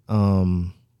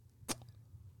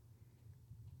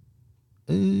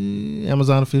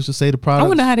 Amazon officials say the product. I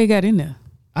wonder how they got in there.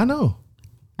 I know.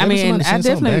 I Maybe mean, somebody I sent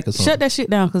something back or definitely something. shut that shit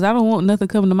down because I don't want nothing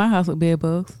coming to my house with bed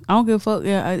bugs. I don't give a fuck.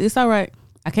 Yeah, it's all right.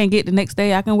 I can't get the next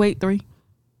day. I can wait 3.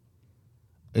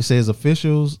 It says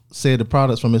officials said the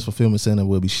products from its fulfillment center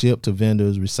will be shipped to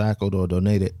vendors, recycled, or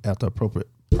donated after appropriate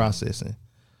processing.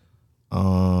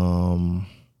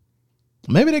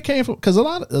 Maybe they came from, because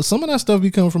some of that stuff be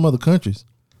coming from other countries.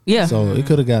 Yeah. So it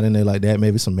could have got in there like that.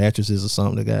 Maybe some mattresses or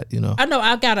something that got, I know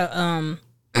I got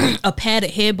a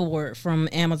padded headboard from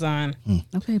Amazon.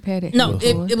 Okay, Patty. No,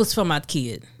 it was for my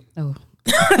kid. Oh.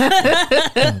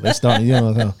 They starting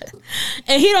young, huh?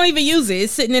 And he don't even use it.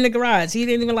 It's sitting in the garage. He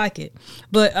didn't even like it.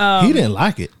 But He didn't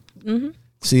like it.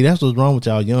 See, that's what's wrong with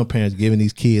y'all young parents giving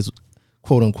these kids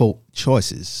quote unquote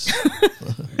choices.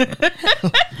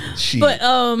 Shit. but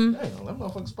damn, that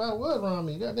motherfucking spider was around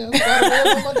me. Goddamn spider web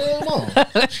on my damn arm.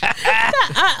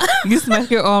 You smack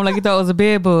your arm like you thought it was a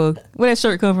bed bug. Where that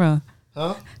shirt come from?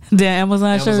 Huh? The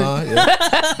Amazon shirt. Amazon,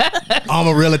 yeah.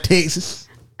 Amarillo, Texas.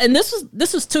 and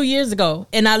this was 2 years ago,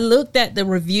 and I looked at the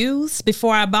reviews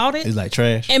before I bought it, It's like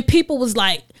trash. and people was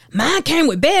like, "Mine came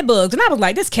with bed bugs," and I was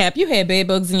like, "This Cap, you had bed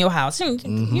bugs in your house. You-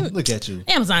 Look at you.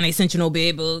 Amazon ain't sent you no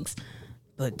bed bugs."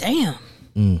 But damn,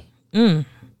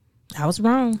 I was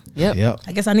wrong. Yep. Yep.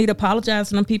 I guess I need to apologize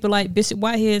to them people like Bishop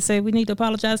Whitehead say we need to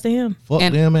apologize to him. Fuck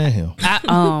And- them and him.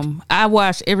 I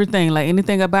wash everything, like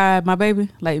anything I buy my baby,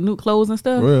 like new clothes and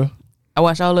stuff. Real. I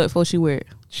wash all of it before she wear it.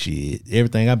 Shit.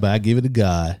 Everything I buy, I give it to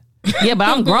God. Yeah, but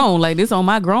I'm grown. Like this on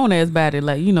my grown ass body.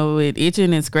 Like, it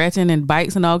itching and scratching and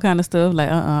bites and all kind of stuff. Like,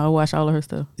 I wash all of her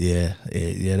stuff. Yeah.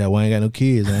 That one ain't got no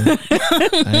kids, man.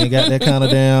 I ain't got that kind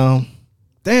of damn.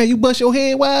 Damn, you bust your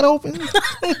head wide open.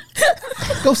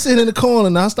 Go sit in the corner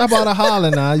now. Stop all the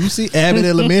hollering now. You see Abbott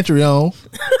Elementary on.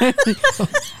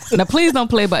 Now, please don't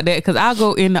play about that because I'll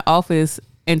go in the office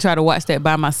and try to watch that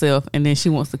by myself, and then she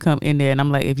wants to come in there, and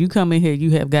I'm like, if you come in here,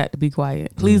 you have got to be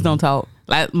quiet. Please don't talk.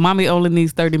 Like, mommy only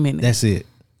needs 30 minutes. That's it.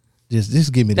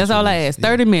 Just give me. That's all I ask.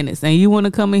 30 minutes, and you want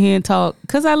to come in here and talk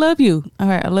because I love you. All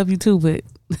right, I love you too, but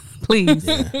please.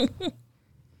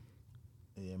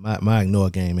 Yeah, my ignore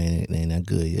game ain't that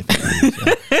good yet.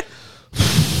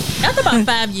 After about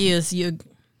 5 years,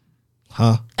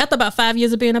 Huh? after about 5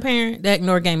 years of being a parent, that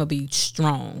ignore game will be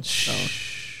strong. So.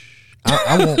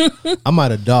 I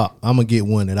might adopt. I'm gonna get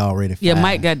one that already. Yeah, fine.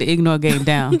 Mike got the ignore game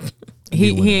down. Get one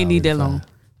he that ain't need that already long.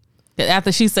 fine.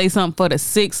 After she say something for the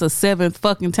 6th or 7th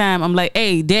fucking time, I'm like,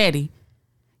 hey, daddy,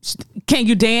 can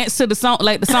you dance to the song?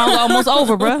 Like the song's almost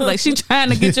over, bro. Like she trying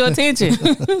to get your attention.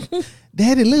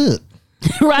 Daddy, look.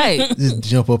 Right. Just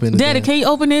jump up in the Daddy, damn- can you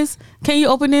open this? Can you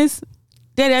open this?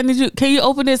 Daddy, I need you. Can you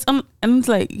open this? And it's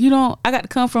like, I got to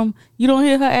come from, you don't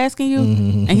hear her asking you?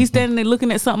 And he's standing there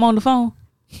looking at something on the phone.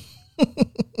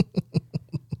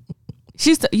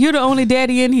 You're the only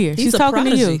daddy in here. She's a talking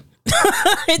to you. prodigy.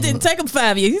 It didn't take him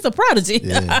 5 years. He's a prodigy.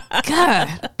 Yeah.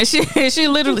 God. And she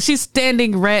literally, she's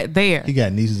standing right there. He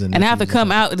got nieces and And I have to nephews.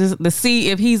 come out to see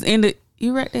if he's in the,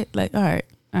 you right there? Like, all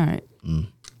right.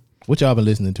 What y'all been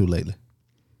listening to lately?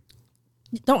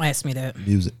 Don't ask me that.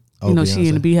 Music. Oh, You know, she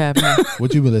in the Beyonce. beehive now.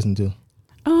 What you been listening to?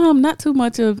 Not too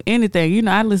much of anything.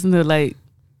 I listen to like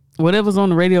whatever's on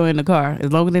the radio in the car,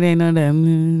 as long as it ain't none of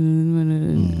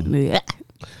that.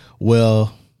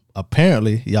 Well,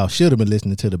 apparently y'all should have been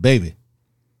listening to the baby.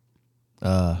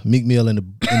 Meek Mill and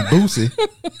Boosie.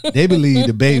 They believe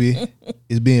the baby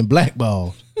is being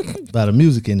blackballed by the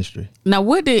music industry. Now,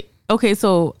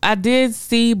 so I did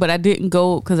see, but I didn't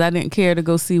go because I didn't care to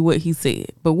go see what he said.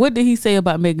 But what did he say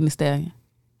about Megan Thee Stallion?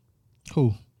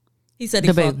 Who? He said he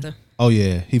The baby. fucked her. Oh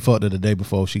yeah, he fucked her the day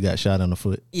before she got shot on the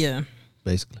foot. Yeah.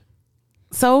 Basically.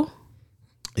 So,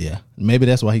 Yeah, maybe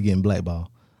that's why he getting blackballed.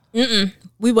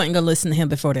 We wasn't gonna listen to him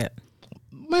before that.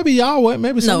 Maybe y'all would.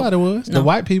 Maybe somebody was. The No.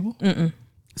 white people.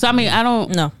 so I mean, I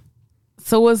don't. No.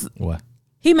 So what's? What?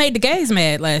 He made the gays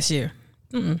mad last year.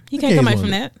 He can't gays come back wanted-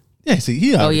 from that. Yeah, see,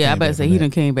 he. Oh already yeah, I came better back say from he that.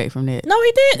 done came back from that. No,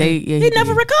 he didn't. Yeah, he he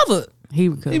never did. recovered. He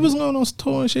recovered. He was going on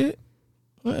tour and shit.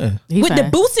 Yeah. He With the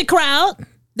fine. Boosie crowd,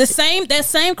 that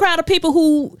same crowd of people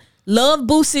who love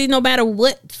Boosie no matter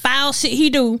what foul shit he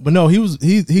do. But no, he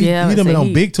Yeah, I done would been say on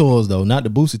he- big tours though, not the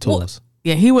Boosie tours.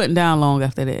 Yeah, he wasn't down long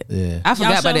after that. Yeah. I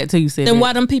forgot about that till you said Then that.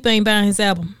 why them people ain't buying his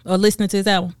album or listening to his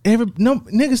album?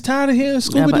 Niggas tired of hearing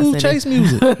Yeah, I'm about to Scooby-Doo say Chase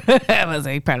music. I was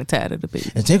like, he probably tired of the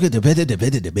beat. And take it to bed,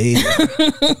 the baby.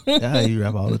 Yeah, you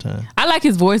rap all the time. I like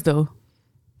his voice though.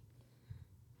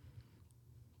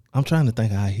 I'm trying to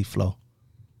think of how he flow.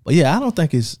 But yeah, I don't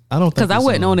think Because I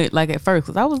wasn't on it like at first.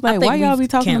 Because I was like, think why y'all we've be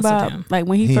talking canceled about him. like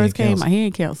when he He first ain't came canceled. out, he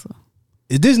ain't canceled.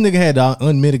 If this nigga had the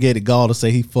unmitigated gall to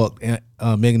say he fucked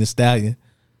Megan Thee Stallion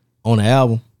on the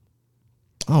album,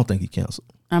 I don't think he canceled.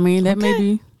 I mean, that may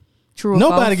be true or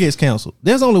Nobody false. gets canceled.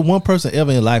 There's only one person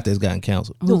ever in life that's gotten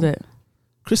canceled. Who's that?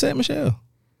 Chrisette Michelle.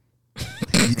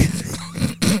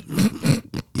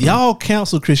 Y'all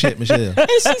cancel Chrisette Michelle. And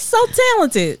she's so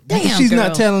talented. Damn, She's girl.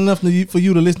 not talented enough for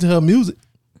you to listen to her music.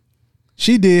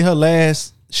 She did her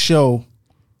last show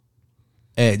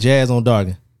at Jazz on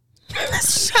Dargan.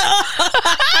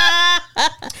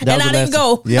 And I didn't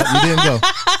go. Yep, you didn't go.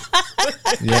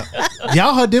 Yeah,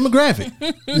 y'all her demographic.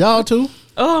 Y'all too.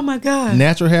 Oh my god.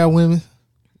 Natural hair women,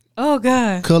 Oh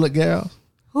god. colored gals.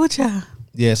 Who y'all?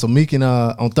 Yeah, so Meek and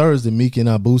on Thursday, Meek and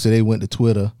Boosie, they went to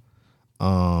Twitter.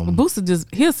 Booster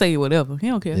he'll say whatever. He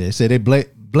don't care. Yeah, they said they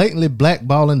blatantly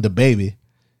blackballing the baby.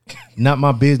 Not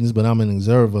my business, but I'm an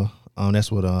observer.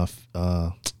 That's what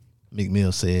Meek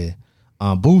Mill said.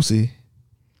 Boosie,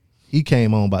 he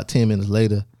came on about 10 minutes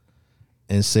later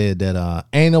and said that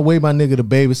ain't no way my nigga the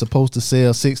baby supposed to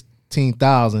sell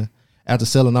 16,000 after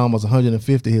selling almost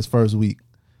 150 his first week.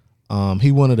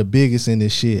 He one of the biggest in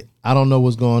this shit. I don't know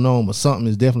what's going on, but something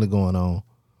is definitely going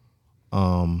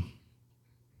on.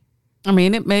 I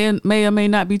mean, it may or may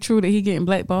not be true that he getting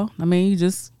blackballed. I mean,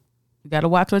 you got to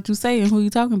watch what you say and who you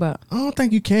talking about. I don't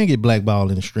think you can get blackballed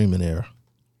in the streaming era.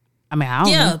 I mean, I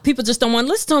don't Yeah, know. people just don't want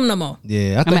to listen to him no more.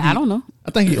 Yeah, I don't know.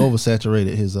 I think he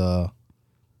oversaturated his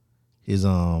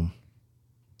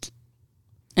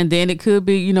And then it could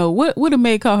be, you know, what do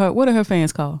May call her? What do her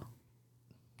fans call?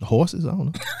 horses. I don't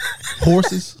know.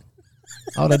 Horses.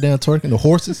 All that damn twerking. The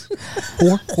horses.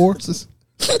 Horses.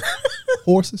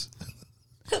 Horses.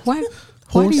 Why do you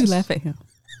Horses. laugh at him?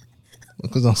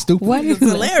 Because I'm stupid. Why do you It's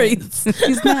hilarious.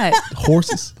 He's not.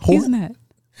 Horses. He's not.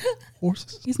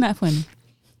 Horses. He's not funny.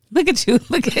 Look at you.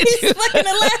 Look at you. It's fucking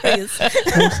hilarious.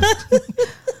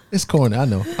 It's corny. I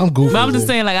know. I'm goofy. But I'm just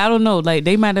saying, like, I don't know. Like,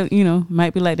 they might have,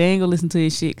 might be like, they ain't gonna listen to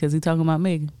his shit because he talking about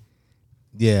Megan.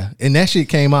 Yeah, and that shit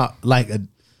came out like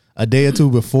a day or two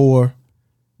before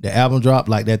the album dropped,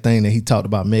 like that thing that he talked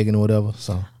about Megan or whatever.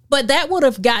 So But that would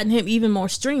have gotten him even more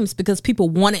streams because people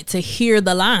wanted to hear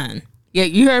the line. Yeah,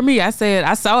 you heard me. I said,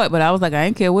 I saw it, but I was like, I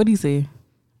ain't care what he said.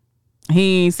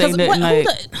 He ain't say 'Cause nothing like,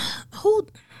 who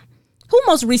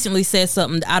most recently said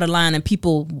something out of line and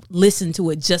people listen to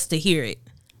it just to hear it?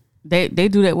 they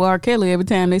do that with R. Kelly every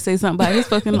time they say something about his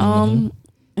fucking,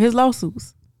 his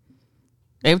lawsuits.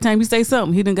 Every time you say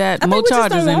something, he done got more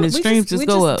charges and the streams just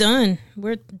go up. Done.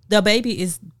 The baby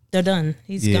is. They're done.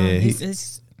 He's Yeah, gone. he-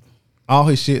 He's all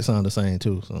his shit sound the same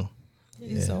too. So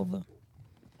over.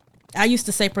 I used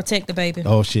to say protect the baby.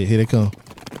 oh shit, here they come.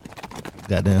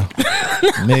 Goddamn,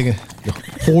 Megan, the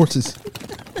horses,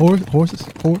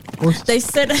 horses. They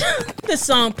said the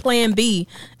song Plan B.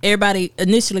 Everybody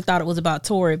initially thought it was about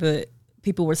Tory, but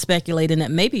people were speculating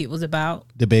that maybe it was about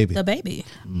The baby. the baby.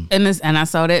 And I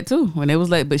saw that too when it was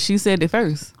like, but she said it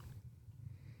first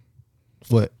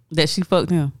What? that she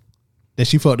fucked him. That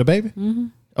she fucked the baby? Mm-hmm.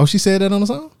 Oh, she said that on the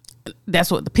song? That's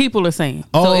what the people are saying.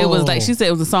 So it was like, she said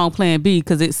it was a song Plan B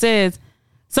because it says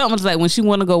something was like when she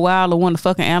want to go wild or want to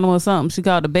fuck an animal or something, she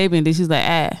called the baby and then she's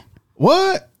like,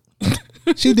 What?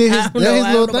 She did his, I don't that know. his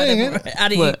I little don't know thing, about ain't it? that. I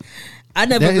didn't. What? I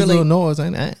never That his really. little noise,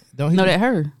 ain't it? Don't he? no, that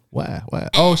her. Why?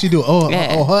 Oh, she do. Oh, Yeah.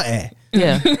 oh, her ass.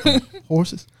 Yeah.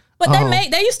 Horses. But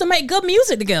they used to make good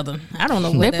music together. I don't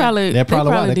know. What They probably That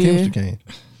probably why that did. chemistry came.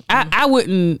 I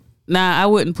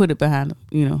wouldn't put it behind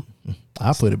him,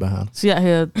 I put it behind her. She out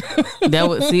here, that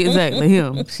would see exactly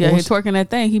him. She out here twerking that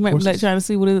thing. He might be like trying to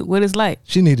see what it's like.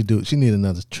 She need to do it. She need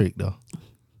another trick though.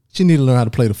 She need to learn how to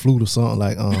play the flute or something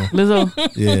like Lizzo,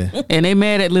 yeah. and they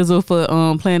mad at Lizzo for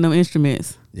playing them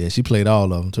instruments. Yeah, she played all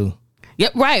of them too.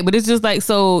 Yep, right. But it's just like,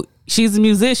 so she's a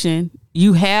musician.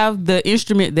 You have the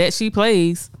instrument that she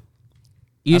plays.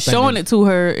 You're I think showing they- it to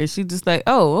her, and she just like,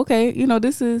 oh, okay.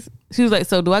 This is. She was like,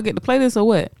 so do I get to play this or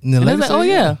what? And the And I lady was like, said, oh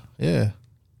yeah. Yeah.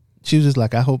 She was just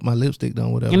like, I hope my lipstick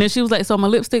don't whatever. And then she was like, so my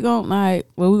lipstick on? Like,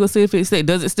 well, we're gonna see if it stays.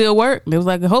 Does it still work? And it was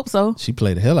like, I hope so. She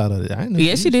played the hell out of it. I didn't know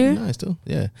Yeah, she did. Nice too.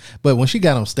 Yeah, but when she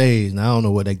got on stage, now I don't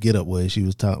know what that get up was. She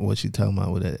was talking what she talking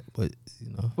about with that, but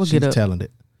What she's get up? talented.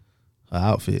 Her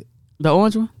outfit. The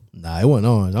orange one? Nah, it wasn't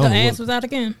orange. I The don't know ass what- was out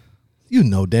again. You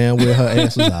know damn well her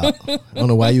ass was out. I don't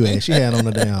know why you asked. She had on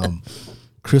a damn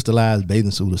crystallized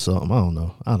bathing suit or something.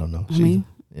 I don't know.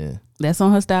 Yeah. That's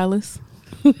on her stylist.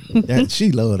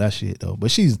 She love that shit though.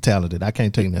 But she's talented. I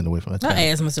can't take nothing away from her. Her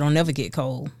ass must don't never get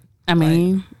cold. I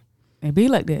mean, it be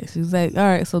like that. She's like, all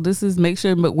right, so this is make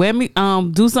sure, but wear me,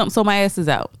 do something so my ass is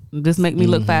out. Just make me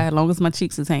look fine as long as my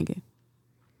cheeks is hanging.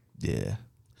 Yeah.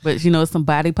 But you know, some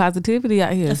body positivity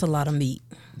out here. That's a lot of meat.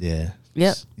 Yeah.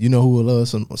 Yep. You know who will love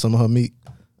some of her meat?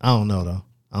 I don't know though.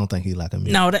 I don't think he like her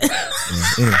meat. No, that.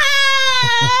 Anyway.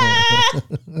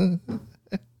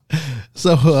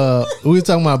 So we were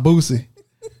talking about Boosie,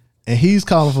 and he's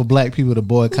calling for black people to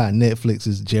boycott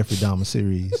Netflix's Jeffrey Dahmer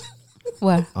series.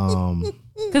 Why?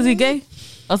 Because he gay?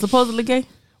 Or supposedly gay?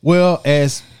 Well,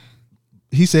 as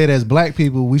he said, as black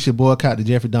people, we should boycott the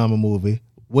Jeffrey Dahmer movie.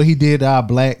 What he did to our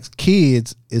black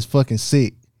kids is fucking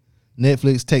sick.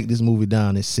 Netflix, take this movie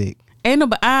down. It's sick.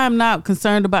 But I'm not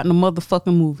concerned about the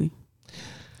motherfucking movie.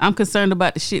 I'm concerned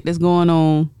about the shit that's going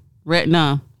on right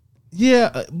now.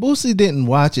 Yeah, Boosie didn't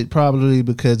watch it probably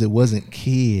because it wasn't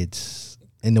kids.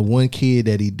 And the one kid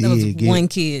that he did get, one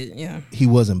kid, yeah. he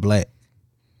wasn't black.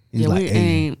 He's like we Asian.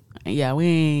 ain't. Yeah, we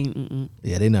ain't.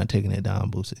 Yeah, they're not taking that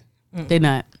down, Boosie. They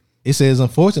not. It says,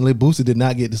 unfortunately, Boosie did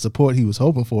not get the support he was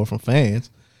hoping for from fans.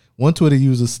 One Twitter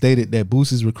user stated that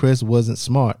Boosie's request wasn't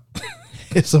smart.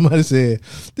 And somebody said,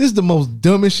 this is the most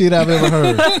dumbest shit I've ever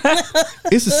heard.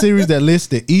 It's a series that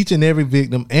listed each and every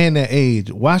victim and their age.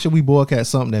 Why should we boycott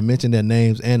something that mentioned their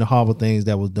names and the horrible things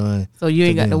that was done? So you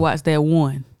ain't got them? to watch that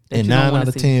one. That And you don't 9 wanna out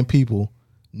of see. 10 people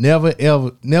never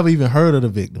even heard of the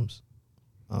victims.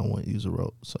 I don't want to use a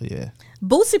rope. So yeah.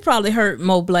 Boosie probably hurt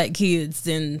more black kids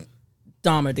than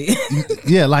Dahmer did.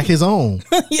 Yeah, like his own.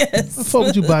 Yes. What the fuck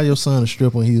would you buy your son a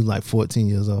strip when he was like 14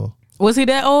 years old? Was he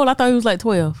that old? I thought he was like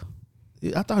 12.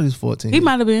 I thought he was 14. He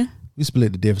might have been. We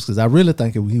split the difference because I really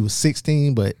think he was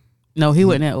 16, but No, he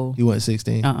wasn't that old. he wasn't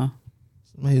 16.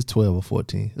 Maybe he's 12 or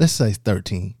 14. Let's say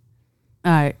 13.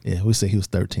 All right. Yeah, we say he was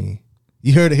 13.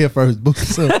 You heard it here first. Boosie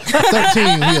said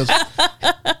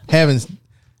 13.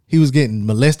 He was getting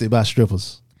molested by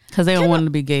strippers. Because they don't want him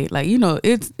to be gay. Like, you know,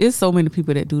 it's so many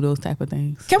people that do those type of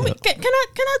things. Can I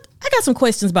got some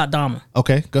questions about Dahmer.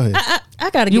 Okay, go ahead. I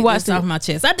gotta You get watched this off it? my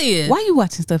chest. I did. Why you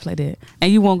watching stuff like that?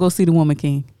 And you won't go see The Woman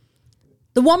King?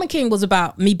 The Woman King was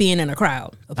about me being in a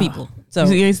crowd of people. So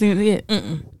You ain't seen it yet?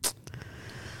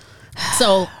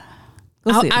 so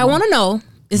Go see it, I Mom. want to know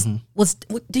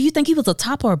do you think he was a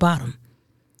top or a bottom?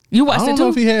 You I watched don't it know too?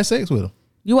 if he had sex with him.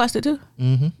 You watched it too?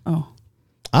 Mm-hmm. Oh.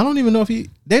 I don't even know if they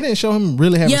didn't show him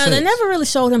really having sex. Yeah, they never really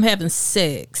showed him having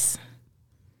sex.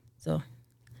 So,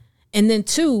 and then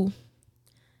 2,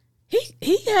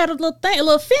 he had a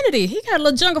little affinity. He got a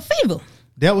little jungle fever.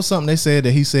 That was something they said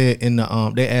that he said in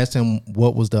the they asked him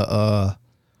what was the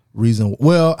reason.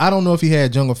 Well, I don't know if he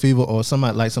had jungle fever or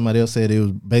somebody else said it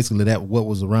was basically that what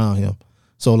was around him.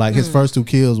 So like his first 2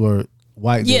 kills were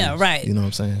white Yeah, dudes, right. You know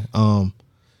what I'm saying?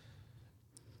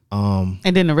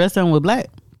 And then the rest of them were black.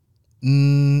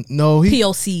 No, he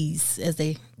POCs, as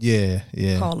they yeah.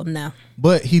 call them now.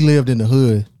 But he lived in the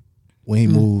hood when he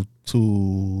moved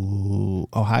to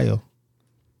Ohio.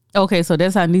 Okay, so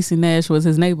that's how Niecy Nash was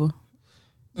his neighbor.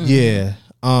 Yeah.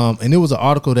 And it was an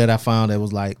article that I found that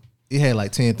was like it had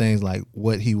like 10 things like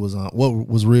what he was on, what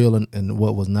was real and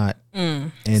what was not.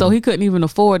 And So he couldn't even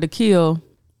afford to kill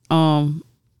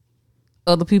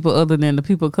other people other than the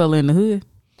people of color in the hood.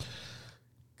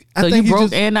 So you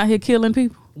broke and out here killing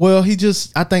people? Well,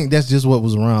 I think that's just what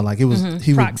was around. Like it was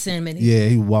he Proximity.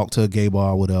 He would walk to a gay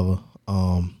bar or whatever.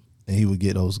 And he would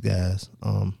get those guys.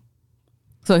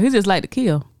 So he just like to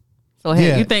kill. So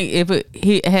you think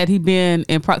if he been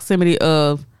in proximity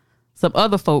of some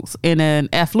other folks in an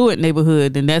affluent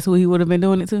neighborhood, then that's who he would have been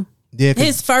doing it to? Yeah,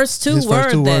 His first two was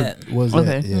that.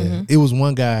 that. Yeah. It was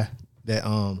one guy that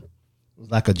was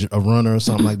like a runner or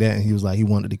something like that, and he was like he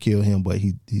wanted to kill him, but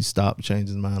he stopped, changed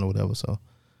his mind or whatever. So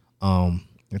I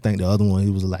think the other one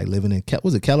he was like living in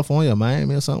was it California or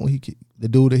Miami or something? The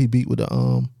dude that he beat with the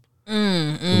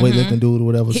weightlifting dude or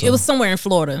whatever. It was somewhere in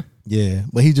Florida. Yeah,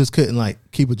 but he just couldn't like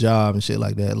keep a job and shit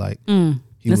like that. Like,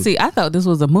 See, I thought this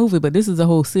was a movie, but this is a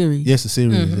whole series. Yes, a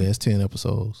series. Yeah, it's 10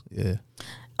 episodes. Yeah.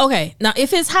 Okay, now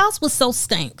if his house was so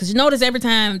stank, because you notice every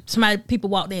time people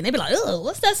walked in, they be like, "Ugh,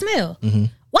 what's that smell?"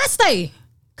 Why stay?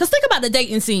 Because think about the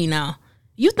dating scene now.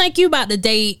 You think you about to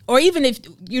date, or even if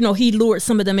he lured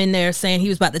some of them in there saying he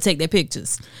was about to take their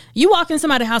pictures. You walk in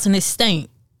somebody's house and it stank.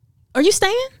 Are you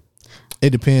staying? It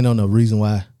depends on the reason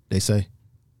why they say.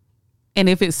 And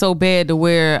if it's so bad to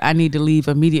where I need to leave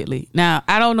immediately. Now,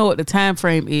 I don't know what the time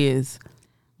frame is,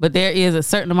 but there is a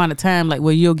certain amount of time like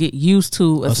where you'll get used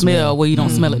to a smell where you don't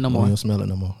smell it no You more. don't smell it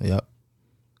no more. Yep.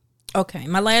 Okay,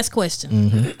 my last question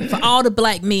Mm-hmm. for all the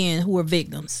black men who are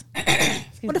victims.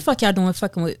 What the fuck y'all doing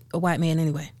fucking with a white man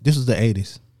anyway? This was the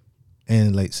 80s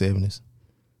and late 70s.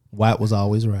 White was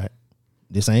always right.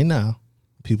 This ain't now.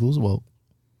 People was woke.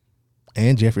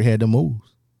 And Jeffrey had the moves.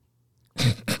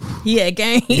 He had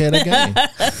game. He had a game.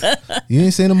 You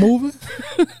ain't seen him moving?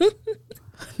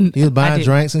 He was buying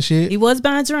drinks and shit. He was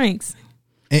buying drinks.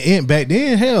 And back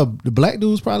then, hell, the black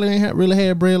dudes probably ain't really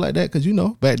had bread like that because, you know,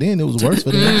 back then it was worse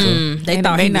for them. So. They And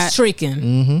thought it he may was not-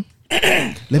 tricking.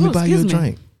 Let me buy you a excuse me.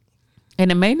 drink. And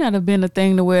it may not have been a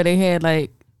thing to where they had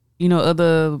like, you know,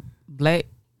 other black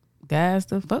guys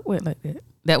to fuck with like that.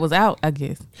 That was out, I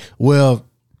guess. Well,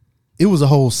 it was a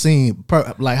whole scene,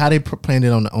 like how they planned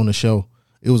it on the show.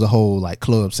 It was a whole like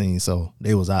club scene, so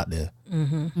they was out there.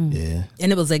 Yeah,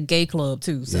 And it was a gay club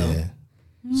too. So yeah.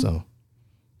 So,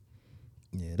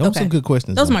 yeah, those were some good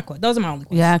questions. those though. are my only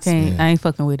questions. Yeah, I can't. I ain't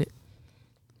fucking with it.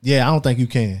 Yeah, I don't think you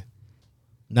can.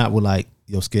 Not with like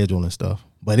your schedule and stuff,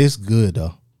 but it's good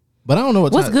though. But I don't know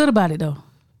What's good about it though?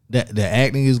 The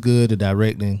acting is good, the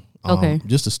directing. Okay.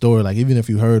 Just the story, like even if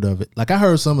you heard of it, like I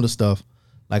heard some of the stuff.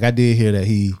 Like I did hear that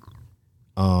he,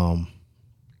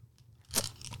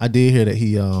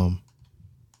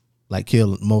 like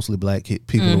killed mostly black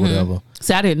people or whatever.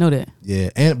 See, I didn't know that.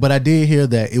 Yeah, but I did hear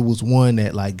that it was one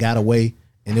that like got away,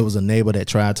 and it was a neighbor that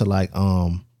tried to like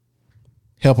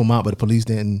help him out, but the police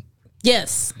didn't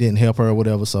Yes, help her or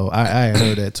whatever. So I had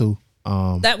heard that too.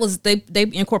 that was they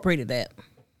incorporated that.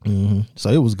 So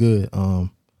it was good.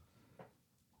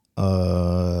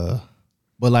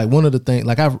 But like one of the things,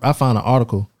 like I found an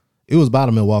article. It was by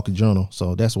the Milwaukee Journal,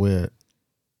 so that's where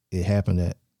it happened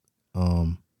at.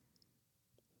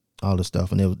 All the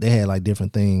stuff, and they had like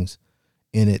different things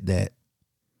in it that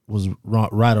was wrong,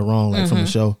 right or wrong, like from the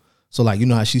show. So like you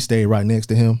know how she stayed right next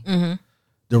to him.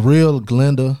 The real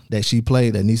Glenda that she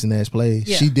played, that Niecy Nash played,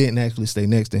 Yeah. she didn't actually stay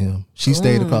next to him. She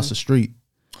stayed across the street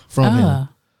from him.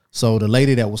 So the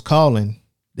lady that was calling,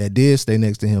 that did stay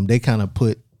next to him, they kind of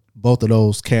put both of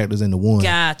those characters into one.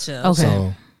 Gotcha.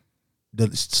 Okay.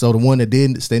 So the one that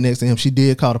didn't stay next to him, she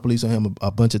did call the police on him a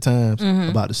bunch of times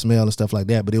about the smell and stuff like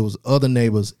that. But it was other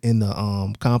neighbors in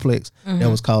the complex that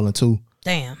was calling too.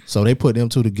 Damn. So they put them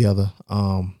two together.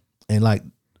 And like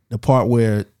the part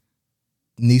where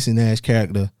Niecy Nash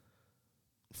character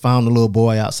found the little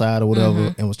boy outside or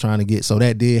whatever and was trying to get, so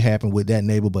that did happen with that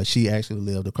neighbor, but she actually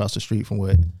lived across the street from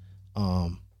what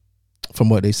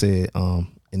they said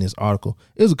in this article.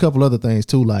 It was a couple other things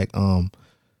too, like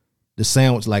the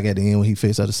sandwich, like at the end when he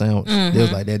fixed up the sandwich, they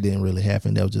was like that didn't really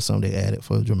happen. That was just something they added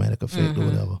for dramatic effect or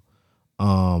whatever.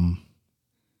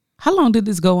 How long did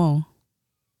this go on?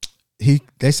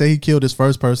 They say he killed his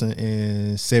first person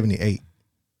in 78.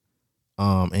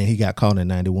 And he got caught in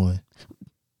 91.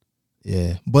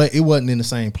 Yeah. But it wasn't in the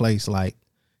same place. Like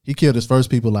he killed his first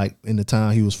people like in the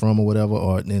town he was from or whatever,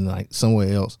 or then like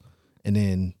somewhere else. And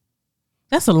then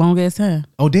That's a long ass time.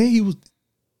 then he was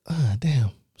damn.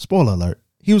 Spoiler alert.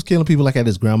 He was killing people like at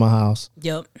his grandma's house.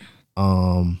 Yep.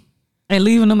 And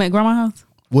leaving them at grandma's house?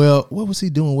 Well, what was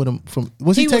he doing with him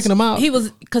was he taking them out? He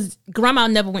was, because grandma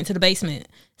never went to the basement,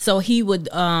 so he would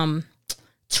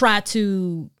try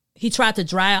to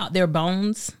dry out their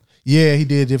bones. Yeah, he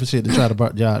did different shit to try to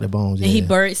dry out their bones. Yeah. And he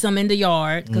buried some in the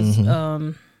yard because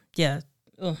yeah.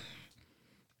 Ugh.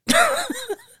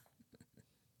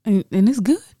 And it's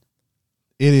good.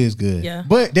 It is good. Yeah.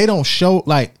 But they don't show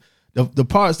like the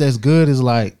parts that's good is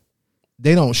like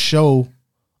they don't show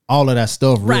all of that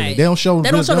stuff really. Right. They don't show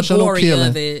the no glory killing.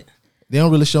 of it. They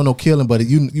don't really show no killing, but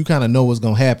you kind of know what's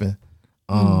gonna happen.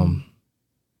 I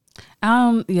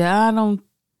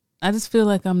just feel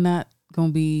like I'm not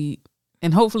gonna be,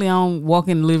 and hopefully I don't walk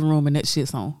in the living room and that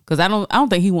shit's on, because I don't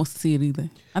think he wants to see it either.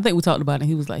 I think we talked about it.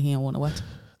 He was like he don't want to watch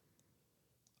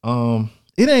it.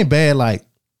 It ain't bad. Like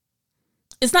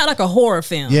It's not like a horror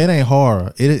film. yeah, it ain't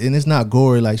horror. And it's not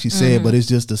gory like she said, but it's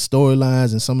just the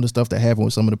storylines and some of the stuff that happened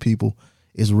with some of the people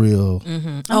is real.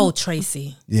 Oh,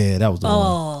 Tracy. Yeah, that was the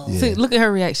one. Yeah. See, look at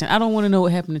her reaction. I don't want to know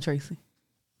what happened to Tracy.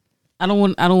 I don't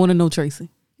want to know Tracy.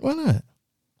 Why not?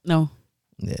 No,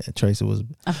 Yeah, Tracy was.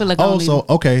 I feel like I don't need So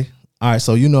okay, all right.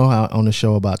 So you know how on the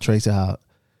show about Tracy, how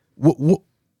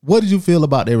what did you feel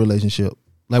about their relationship?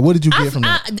 Like, what did you get from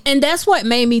that? And that's what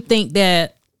made me think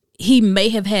that he may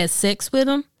have had sex with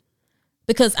him,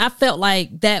 because I felt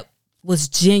like that was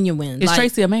genuine. Is Like,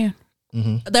 Tracy a man?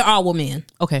 they're all men.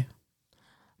 Okay.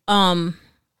 That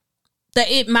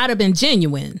it might have been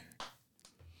genuine.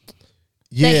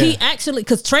 Yeah, That he actually,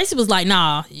 because Tracy was like,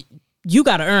 "Nah, you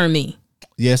got to earn me."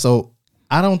 yeah. So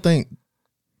I don't think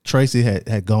Tracy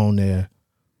had gone there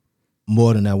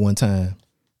more than that one time.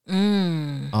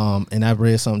 And I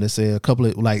read something that said a couple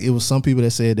of like it was some people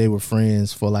that said they were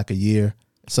friends for like a year.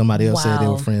 Somebody else said they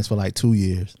were friends for like 2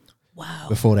 years. Wow.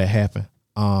 Before that happened.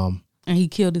 And he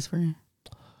killed his friend.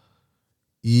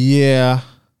 Yeah.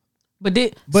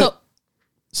 But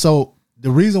so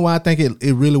the reason why I think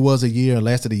it really was a year and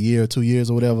lasted a year or 2 years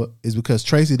or whatever is because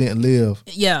Tracy didn't live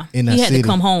in that he had city. to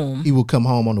come home. He would come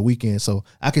home on the weekend. So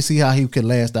I could see how he could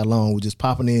last that long with just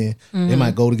popping in. They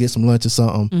might go to get some lunch or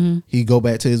something. He'd go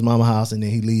back to his mama's house and then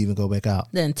he'd leave and go back out.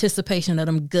 The anticipation of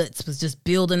them guts was just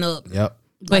building up. Yep.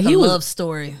 Like a love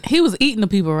story. He was eating the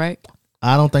people, right?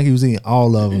 I don't think he was eating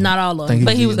all of them. Not all of them.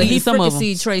 But he was He eating some of them.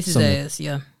 fricasseed Tracy's ass,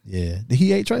 yeah. Yeah. Did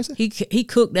he eat Tracy? He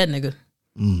cooked that nigga.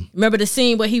 Remember the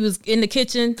scene where he was in the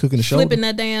kitchen Cooking the shoulder? flipping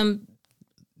that damn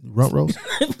Rump roast?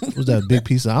 Was that a big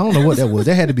piece of? I don't know what that was.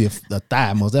 That had to be a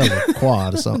thigh. Most that was a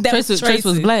quad or something. Trace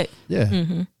was black.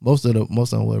 Yeah. Most of them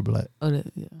were black. Oh,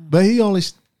 yeah. But he only.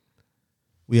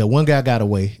 Yeah, one guy got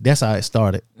away. That's how it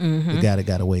started. The guy that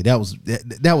got away. That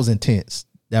was intense.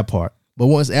 That part. But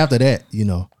once after that,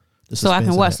 So I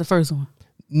can watch the first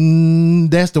one.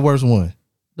 That's the worst one.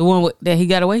 The one that he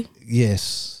got away.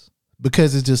 Yes,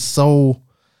 because it's just so.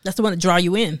 That's the one that draw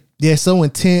you in. Yeah, so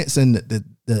intense and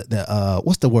the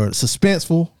what's the word?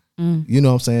 Suspenseful. You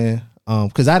know what I'm saying?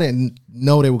 Because I didn't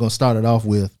know they were gonna start it off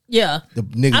with. Yeah, the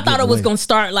nigga. I thought it was gonna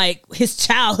start like his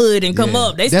childhood and come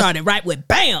up. They started right with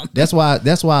bam. That's why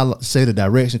I say the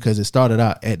direction because it started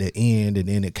out at the end and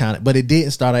then it but it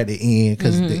didn't start at the end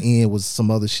because the end was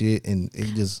some other shit and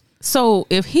it just. So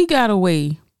if he got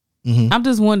away, I'm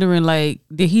just wondering, like,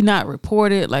 did he not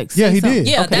report it? Like, yeah, he something?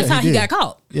 did. Yeah, Okay. that's how he got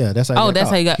caught. Yeah, that's how. That's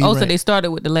how he got. He so ran. they started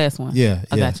with the last one. Yeah,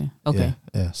 I got you. Okay.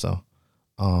 Yeah. So.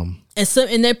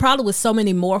 And there probably was so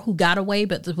many more who got away,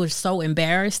 but were so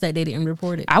embarrassed that they didn't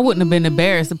report it. I wouldn't have been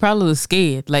embarrassed. I probably was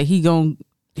scared. Like he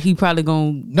probably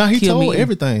gonna. No, he kill told me.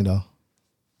 everything though.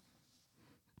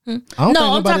 I don't think I'm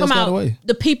nobody talking else got about away.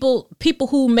 the people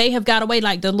who may have got away,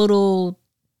 like the little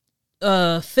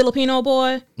Filipino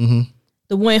boy,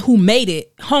 the one who made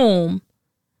it home.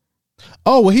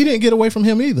 Oh well, he didn't get away from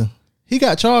him either. He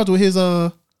got charged with his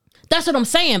That's what I'm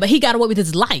saying, but he got away with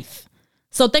his life.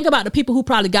 So think about the people who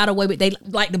probably got away with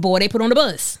like the boy they put on the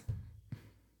bus.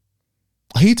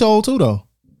 He told too though.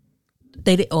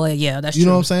 They did. Oh yeah, that's true. You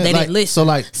know what I'm saying? They Like, didn't listen. so,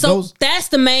 like, so those- that's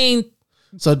the main.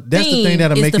 So that's the thing thing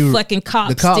that'll is make the you. fucking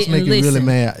cops the cops didn't make you really listen.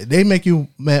 mad. They make you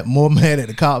more mad at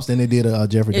the cops than they did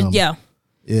Jeffrey Dahmer. Yeah,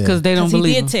 Yeah. Because they don't because he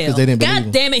believe did him. tell. 'Cause they didn't believe God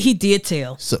him. damn it, he did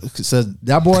tell. So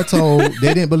that boy told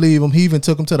they didn't believe him. He even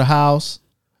took him to the house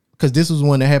because this was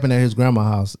one that happened at his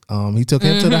grandma's house. He took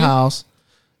him to the house.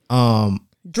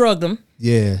 Drugged him.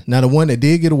 Yeah. Now the one that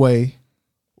did get away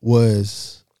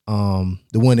was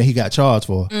the one that he got charged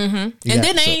for. And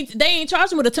then they ain't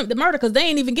charged him with attempted murder because they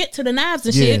ain't even get to the knives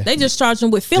and shit. Yeah. They just charged him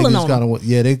with feeling on him.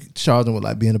 They charged him with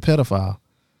like being a pedophile.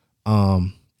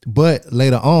 But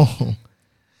later on,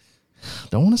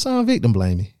 don't want to sound victim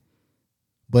blaming,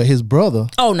 but his brother.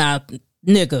 Oh nah,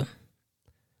 nigga.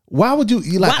 Why would you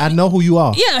like? Why- I know who you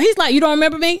are. Yeah, he's like, you don't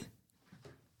remember me?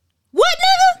 What,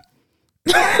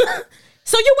 nigga?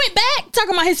 So you went back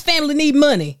talking about his family need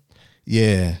money.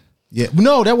 Yeah.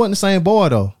 No, that wasn't the same boy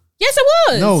though. Yes, it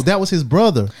was. No, that was his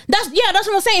brother. That's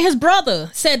what I'm saying. His brother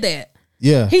said that.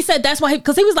 Yeah. He said that's why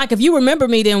because he was like, if you remember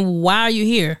me, then why are you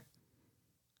here?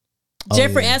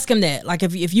 Jeffrey asked him that. Like,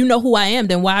 if you know who I am,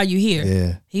 then why are you here?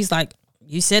 Yeah. He's like,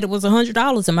 you said it was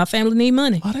 $100 and my family need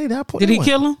money. Why they that? Did he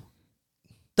kill him?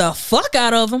 The fuck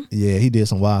out of him. Yeah, he did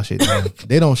some wild shit.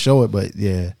 They don't show it, but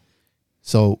yeah.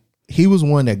 So he was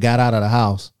one that got out of the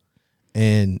house,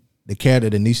 and the character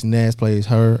that Nisha Nash plays,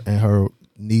 her and her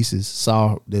nieces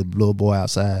saw the little boy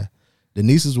outside. The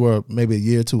nieces were maybe a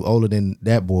year or two older than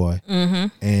that boy,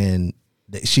 and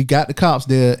she got the cops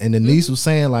there, and the niece was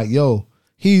saying like, "Yo,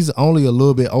 he's only a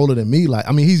little bit older than me. Like,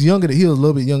 I mean, he was a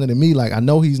little bit younger than me. Like, I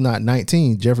know he's not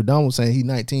 19. Jeffrey Dahmer was saying he's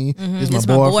 19. It's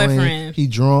my boyfriend. He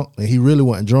drunk, and he really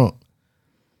wasn't drunk.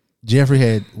 Jeffrey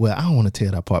had, well, I don't want to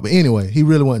tell that part, but anyway, he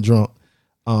really wasn't drunk.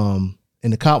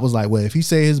 And the cop was like, well, if he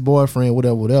say his boyfriend,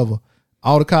 whatever,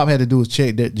 all the cop had to do was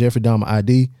check that Jeffrey Dahmer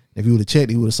ID. If he would have checked,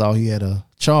 he would have saw he had a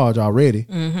charge already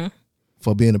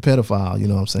for being a pedophile. You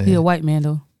know what I'm saying? He a white man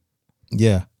though.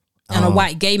 Yeah. And a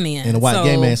white gay man. And a white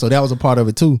gay man. So that was a part of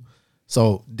it too.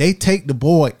 So they take the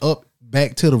boy up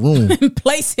back to the room.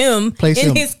 place him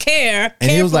in his care.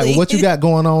 And he was like, well, what you got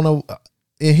going on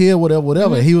in here,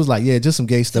 whatever. And he was like, yeah, just some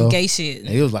gay stuff. Some gay shit. And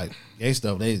he was like, gay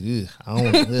stuff, I don't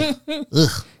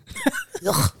want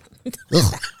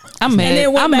I'm mad.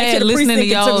 then went I'm back to mad the listening to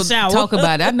precinct and took y'all a shower. talk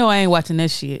about it. I know I ain't watching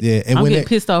that shit. Yeah, and I'm when getting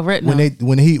pissed off right now.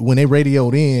 when they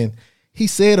radioed in, he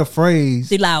said a phrase.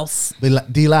 Delouse.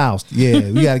 Deloused.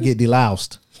 Yeah, we got to get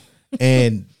deloused.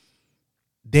 And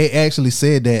they actually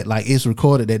said that, like, it's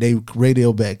recorded that they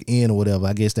radio back in or whatever.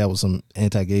 I guess that was some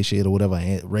anti-gay shit or whatever,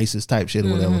 racist type shit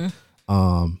or whatever.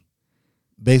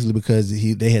 Basically because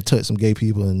they had touched some gay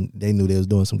people and they knew they was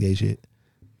doing some gay shit.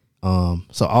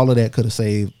 So all of that could have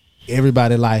saved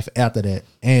everybody's life after that,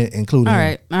 and including All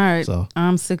him. right. So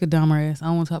I'm sick of Dahmer ass. I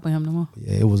don't want to talk about him no more.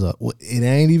 yeah, it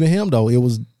ain't even him though. It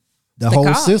was the whole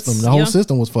cops, system. The whole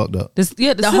system was fucked up. The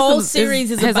The whole system series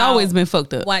has about always been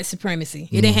fucked up. white supremacy.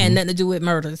 It ain't had nothing to do with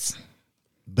murders.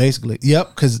 Basically, yep.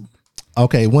 Because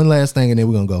okay, one last thing, and then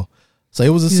we're gonna go. So it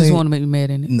was a You scene. just want to make me mad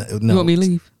in it. No, You want me to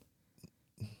leave?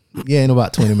 Yeah, in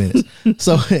about 20 minutes.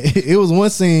 So it was one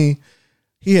scene.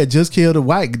 He had just killed a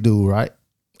white dude, right?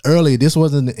 Early, this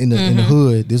wasn't in the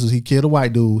hood. This was he killed a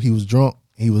white dude. He was drunk.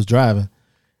 He was driving,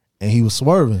 and he was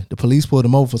swerving. The police pulled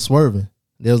him over for swerving.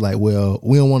 They was like, "Well,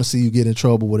 we don't want to see you get in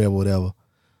trouble, whatever.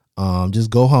 Just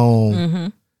go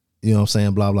home." You know what I'm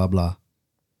saying? Blah blah blah.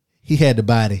 He had the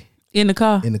body In the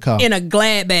car? in the car. In a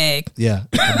glad bag. Yeah,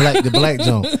 the black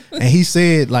John. And he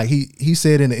said, like he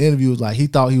said in the interview, like he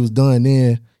thought he was done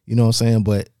then. You know what I'm saying?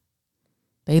 But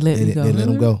They let me go. they let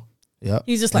him go. Yep.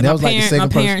 He's just And like, that my was the second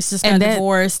person. parents just got And that-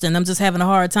 divorced and I'm just having a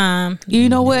hard time. You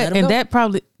know what? let him And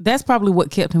go. that's probably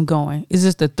what kept him going. It's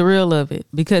just the thrill of it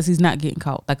because he's not getting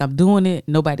caught. Like, I'm doing it,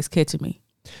 nobody's catching me.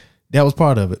 That was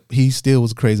part of it. He still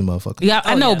was a crazy motherfucker. Yeah,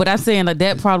 I Oh, know, yeah. but I'm saying like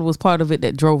that probably was part of it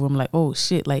that drove him. Like, oh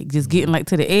shit, like just getting like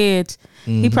to the edge.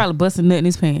 He probably busting nut in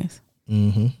his pants.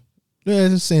 Yeah,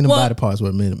 just seeing the Well, body parts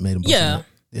what made him. Yeah.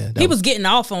 Yeah. That He was getting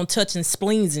off on touching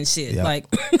spleens and shit. Yeah. Like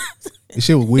the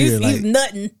shit was he's, weird. Like he's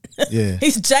nutting. yeah,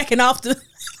 He's jacking off the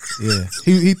yeah.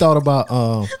 He thought about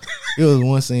it was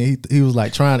one scene he was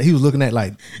like he was looking at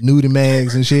like nudie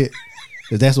mags and shit.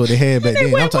 Cause that's what they had back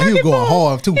then. I'm talking, he was going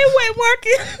hard too. It wasn't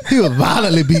working. He was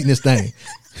violently beating this thing.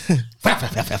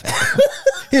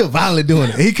 He was violently doing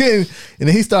it. He couldn't, and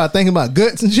then he started thinking about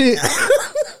guts and shit.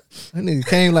 That nigga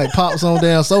came like Pops on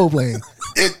down Soul Plane.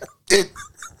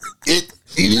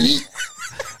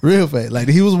 Real fast. Like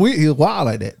he was weird. He was wild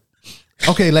like that.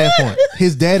 Okay, last point.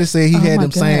 His daddy said he had my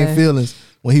them same God. feelings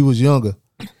when he was younger.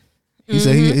 He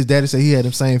said his daddy said he had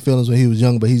them same feelings when he was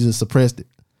younger, but he just suppressed it.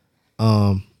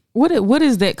 What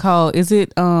is that called? Is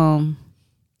it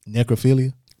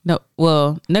Necrophilia. no?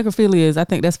 Well, necrophilia is. I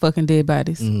think that's fucking dead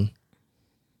bodies. Is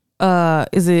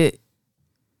it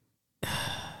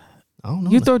I don't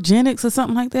know. euthogenics or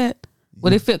something like that?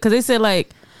 What they feel because they said like,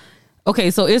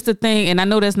 okay, so it's the thing, and I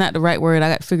know that's not the right word. I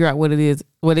got to figure out what it is.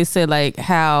 What they said like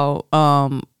how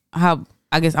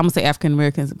I guess I'm gonna say African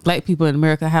Americans, black people in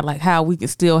America, how we can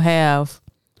still have,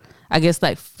 I guess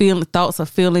like thoughts or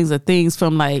feelings or things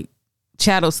from like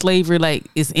chattel slavery, like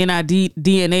it's in our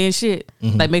DNA and shit,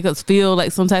 like make us feel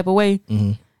like some type of way.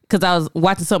 Because I was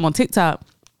watching something on TikTok,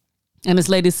 and this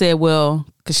lady said, well,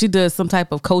 because she does some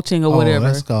type of coaching or whatever.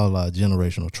 That's called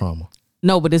generational trauma.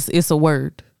 No, but it's a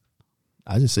word.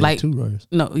 I just said Like- 2 words.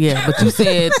 No, yeah, but you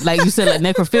said like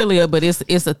necrophilia, but it's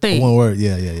a thing. One word.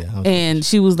 Yeah. And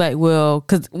she was like, well,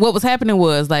 because what was happening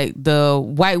was like the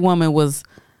white woman was,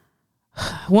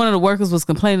 one of the workers was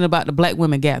complaining about the black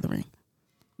women gathering.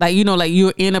 Like, you know, like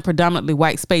you're in a predominantly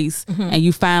white space and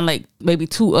you find like maybe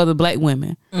 2 other black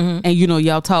women and, you know,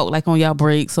 y'all talk like on y'all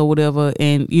breaks or whatever.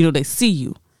 And, you know, they see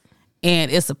you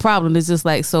and it's a problem. It's just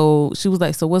like, so she was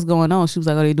like, so what's going on? She was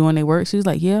like, are they doing their work? She was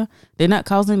like, yeah, they're not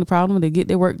causing the problem. They get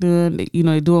their work done. They, you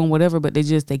know, they're doing whatever, but they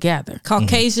gather.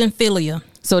 Caucasian philia.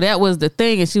 So that was the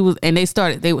thing, and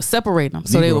they would separate them.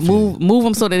 So they would move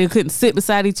them so that they couldn't sit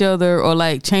beside each other or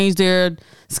like change their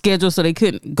schedule so they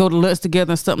couldn't go to lunch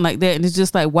together and something like that. And it's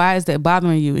just like, why is that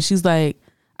bothering you? And she's like,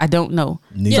 I don't know.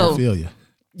 Necrophilia.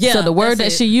 Yeah. So the word that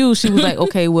that's she used, she was like,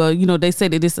 okay, well, you know, they say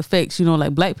that this affects, you know,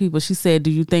 like black people. She said,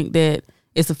 do you think that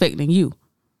it's affecting you?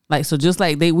 Like, so just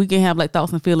like we can have like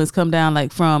thoughts and feelings come down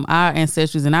like from our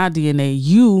ancestors and our DNA,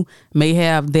 you may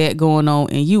have that going on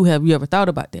and have you ever thought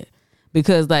about that?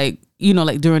 Because like, you know,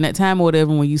 like during that time or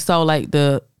whatever, when you saw like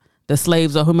the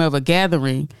slaves or whomever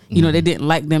gathering, you know, they didn't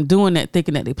like them doing that,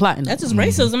 thinking that they plotting. That's just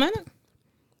racism, ain't it?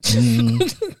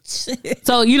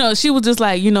 So, you know, she was just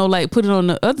like, you know, like put it on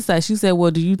the other side. She said,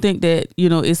 well, do you think that, you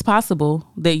know, it's possible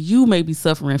that you may be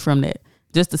suffering from that?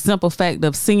 Just the simple fact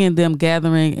of seeing them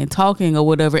gathering and talking or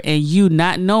whatever, and you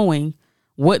not knowing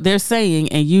what they're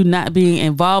saying and you not being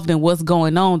involved in what's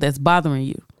going on that's bothering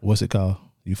you. What's it called?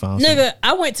 You found something? Nigga,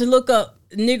 I went to look up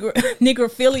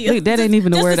negrophilia. Wait, that ain't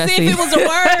even the just word to I see see. if it was a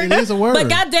word. It is a word. But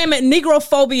goddamn it,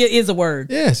 negrophobia is a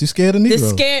word. Yes, you scared of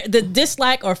Negro. The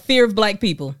dislike or fear of black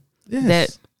people.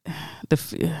 Yes.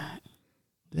 That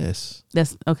Yes.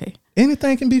 that's okay.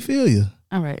 Anything can be philia.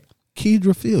 All right.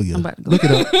 Kedrophilia. I'm about to go. Look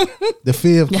it up. The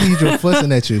fear of Kedra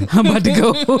fussing at you. I'm about to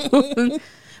go.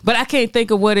 But I can't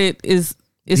think of what it is.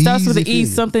 It starts with an E,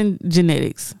 Easy something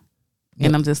genetics.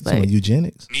 And I'm just Some like,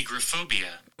 eugenics. Negrophobia.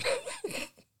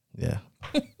 Yeah.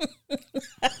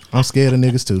 I'm scared of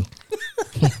niggas too.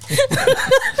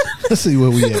 Let's see where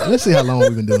we at. Let's see how long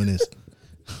we've been doing this.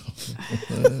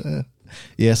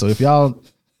 Yeah, so if y'all,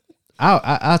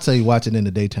 I'll tell you, watch it in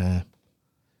the daytime.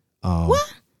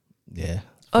 What? Yeah.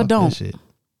 Oh, Fuck that don't. shit.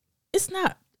 It's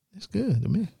not. It's good to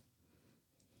me.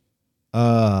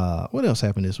 What else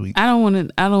happened this week? I don't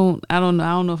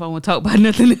know if I want to talk about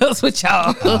nothing else with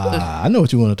y'all. I know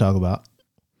what you want to talk about.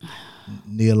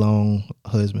 Nia Long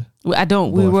husband. I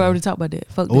don't. We were Boyfriend. already talking about that.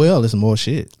 Fuck that. Well, it's more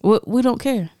shit. We don't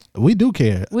care. We do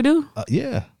care. We do.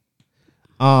 Yeah.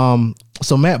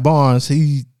 So Matt Barnes,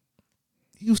 he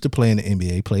used to play in the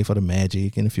NBA, play for the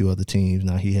Magic and a few other teams.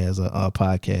 Now he has a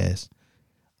podcast.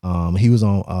 He was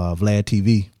on Vlad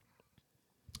TV.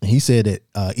 He said that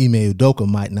Ime Udoka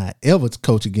might not ever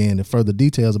coach again. The further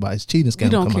details about his cheating We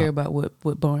scandal don't come care out. about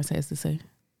what Barnes has to say.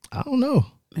 I don't know.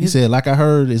 He said, like I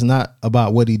heard, it's not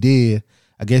about what he did.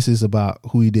 I guess it's about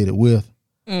who he did it with.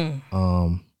 He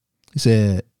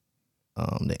said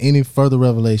that any further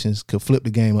revelations could flip the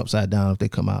game upside down if they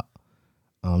come out.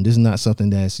 This is not something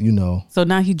that's, So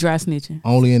now he dry snitching.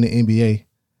 only in the NBA.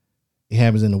 It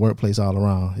happens in the workplace all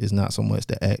around. It's not so much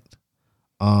the act.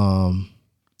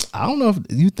 I don't know if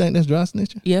you think that's dry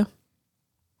snitching. Yeah.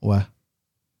 Why?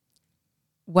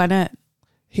 Why not?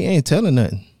 He ain't telling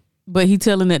nothing. But he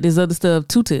telling that there's other stuff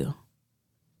to tell.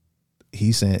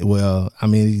 He's saying, well, I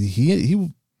mean, he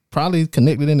probably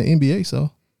connected in the NBA, so.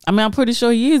 I mean, I'm pretty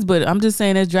sure he is, but I'm just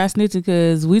saying that's dry snitching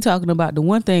because we talking about the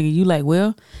one thing and you like,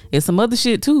 well, it's some other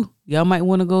shit too. Y'all might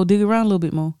want to go dig around a little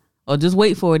bit more or just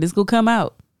wait for it. It's going to come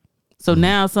out. So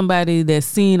now somebody that's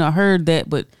seen or heard that,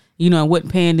 but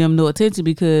wasn't paying them no attention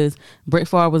because Brett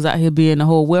Favre was out here being the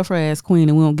whole welfare ass queen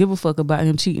and we don't give a fuck about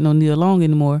him cheating on Nia Long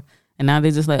anymore. And now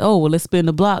they're just like, oh, well, let's spin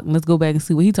the block and let's go back and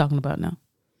see what he's talking about now.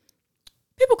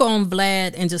 People go on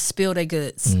Vlad and just spill their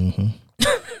goods.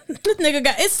 This nigga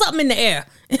it's something in the air.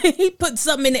 He put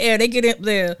something in the air. They get up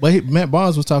there. But Matt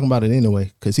Barnes was talking about it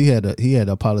anyway because he had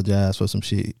to apologize for some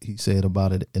shit he said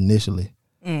about it initially.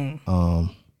 And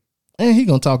he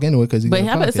gonna talk anyway because he. But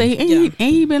I about to say, ain't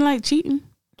he been like cheating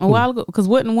a while ago? Because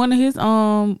wasn't one of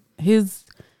his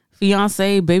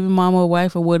fiance, baby mama, or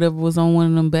wife, or whatever was on one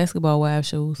of them Basketball Wives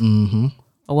shows a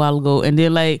while ago, and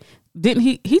then like didn't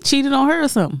he cheated on her or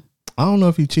something? I don't know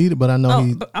if he cheated, but I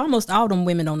know But almost all them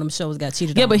women on them shows got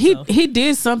cheated on. Yeah, but so. he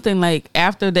did something like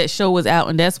after that show was out,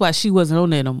 and that's why she wasn't on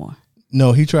there no more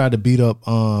No, he tried to beat up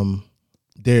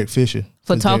Derek Fisher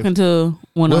for talking to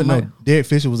one of them. Derek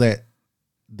Fisher was at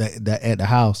the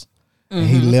house and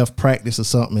he left practice or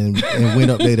something and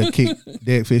went up there to kick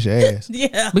Derek Fisher ass.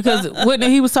 Yeah, Because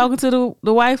he was talking to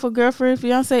the wife or girlfriend,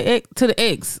 fiance, to the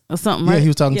ex or something, right? Yeah, he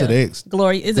was talking to the ex.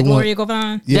 Gloria. Is The it one- Gloria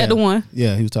Govan? Yeah, That the one.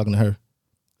 Yeah, he was talking to her.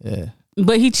 Yeah,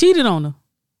 But he cheated on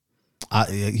her.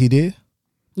 he did.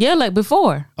 Yeah, like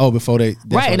before. Oh, before they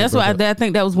Right, and that's why I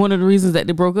think that was one of the reasons that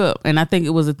they broke up. And I think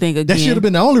it was a thing again. that should have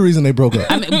been the only reason they broke up.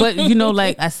 I mean, but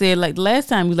like I said, like last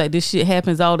time, you like this shit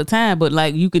happens all the time. But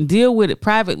like you can deal with it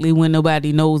privately when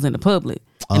nobody knows in the public.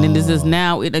 And then this is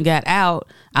now it done got out.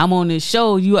 I'm on this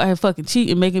show. You out here fucking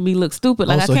cheating, making me look stupid.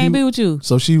 Like so I can't be with you.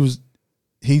 So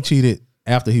he cheated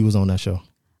after he was on that show.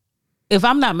 If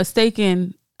I'm not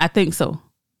mistaken, I think so.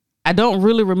 I don't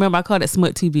really remember. I called it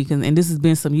Smut TV, and this has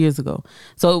been some years ago.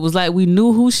 So it was like we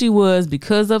knew who she was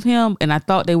because of him, and I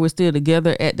thought they were still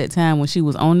together at that time when she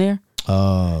was on there.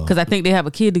 Because I think they have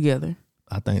a kid together.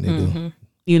 I think they do.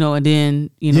 And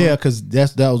then Yeah, because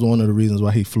that was one of the reasons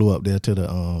why he flew up there to the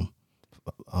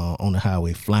on the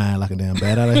highway, flying like a damn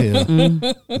bat out of hell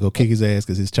to go kick his ass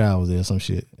because his child was there or some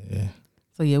shit. Yeah.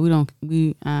 So yeah,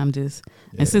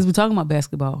 and since we're talking about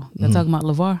basketball, y'all talking about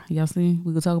LeVar. Y'all seen?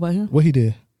 We gonna talk about him. What he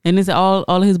did? And is it all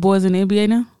of his boys in the NBA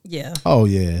now? Yeah. Oh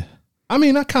yeah. I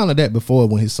mean, I counted that before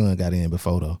when his son got in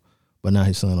before though, but now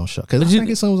his son on Charlotte because I think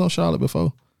his son was on Charlotte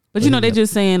before. But they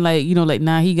just saying like like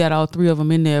now he got all three of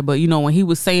them in there. But when he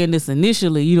was saying this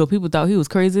initially, people thought he was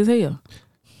crazy as hell.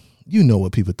 You know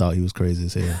what people thought he was crazy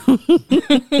as hell.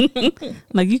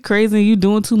 Like you crazy and you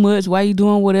doing too much. Why you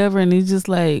doing whatever? And he's just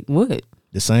like, what?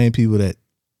 The same people that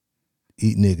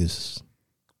eat niggas.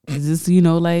 It's just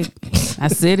like I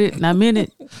said it and I meant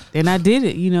it and I did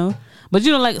it. But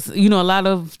a lot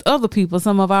of other people,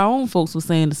 some of our own folks were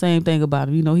saying the same thing about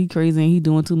him. He crazy and he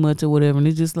doing too much or whatever. And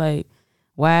it's just like,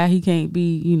 why he can't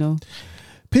be,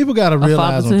 People gotta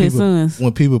realize father to his sons.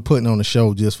 when people putting on the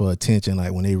show just for attention,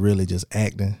 like when they really just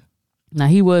acting. Now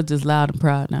he was just loud and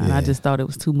proud now. And I Yeah. just thought it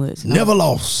was too much. Never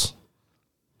lost.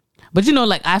 But you know,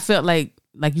 like I felt like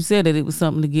you said that it was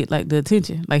something to get like the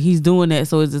attention. Like he's doing that,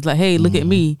 so it's just like, hey, look at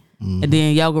me, and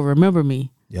then y'all gonna remember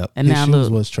me. Yep. And his now shoes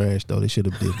look. was trash though. They should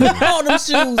have did better. Oh, them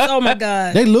shoes. Oh my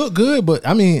God. They look good, but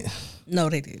I mean, No,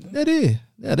 they didn't. they did.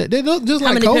 Yeah, they look just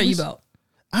How like many pair Kobe's. you bought?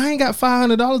 I ain't got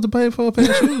 $500 to pay for a pair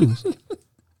of shoes.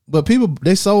 But people,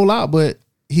 they sold out, but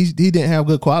he didn't have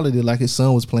good quality. Like his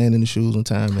son was playing in the shoes one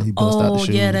time and he bust out the Oh,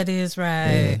 shoes. yeah, that is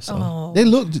right. Yeah, so Oh. they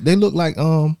look like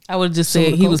I would have just Some of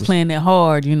said the he was Kobe's. playing that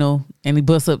hard, you know, and he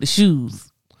bust up the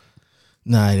shoes.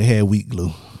 nah, they had weak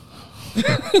glue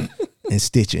and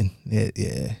stitching.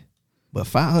 Yeah. But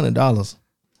 $500.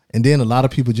 And then a lot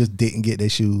of people just didn't get their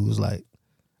shoes. Like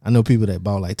I know people that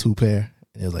bought like 2 pair.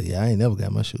 And it was like, yeah, I ain't never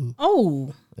got my shoes.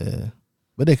 Oh. Yeah.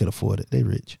 But they could afford it. They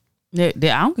rich. I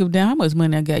don't give a damn how much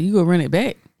money I got. You go run it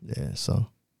back. Yeah. So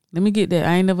Let me get that.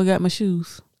 I ain't never got my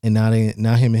shoes. and now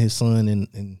him and his son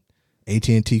in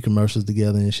AT&T commercials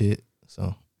together and shit.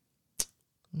 So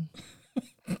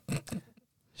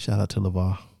shout out to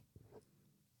LeVar.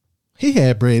 He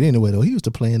had bread anyway though. He used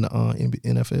to play in the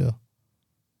NFL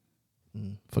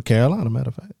for Carolina, matter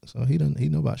of fact. So he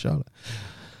know about Charlotte.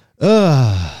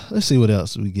 Let's see what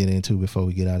else we get into before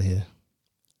we get out of here.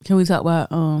 Can we talk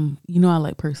about you know I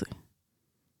like Percy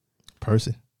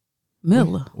Percy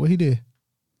Miller. what he did?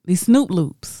 These Snoop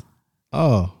Loops.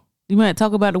 Oh, You might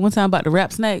talk about the one time about the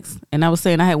Rap Snacks, and I was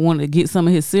saying I had wanted to get some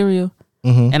of his cereal,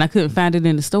 and I couldn't find it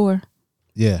in the store,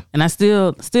 yeah. and I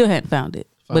still hadn't found it.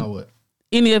 Find But what?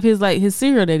 any of his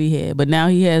cereal that he had, but now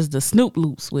he has the Snoop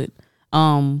Loops with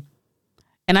and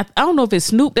I don't know if it's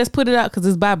Snoop that's put it out because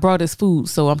it's by Broadest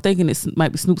Foods, so I'm thinking it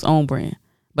might be Snoop's own brand.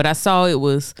 But I saw it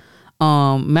was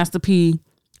Master P,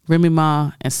 Remy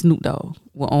Ma, and Snoop Dogg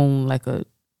were on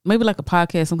maybe a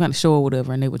podcast, some kind of show or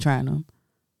whatever, and they were trying them.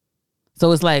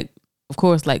 So it's like, of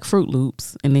course, like Fruit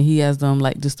Loops, and then he has them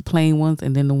like just the plain ones,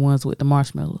 and then the ones with the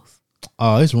marshmallows.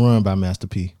 Oh, it's run by Master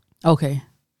P. Okay.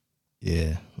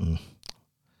 Yeah.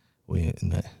 We ain't in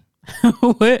that.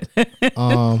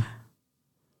 What?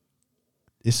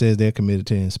 It says they're committed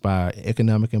to inspire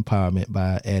economic empowerment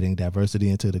by adding diversity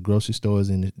into the grocery stores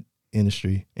in the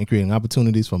industry and creating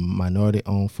opportunities for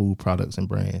minority-owned food products and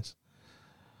brands.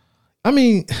 I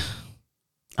mean,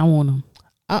 I want them.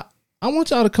 I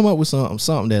want y'all to come up with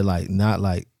something that like not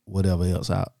like whatever else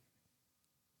out.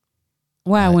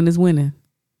 Why when it's winning?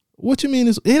 What you mean?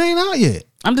 It ain't out yet.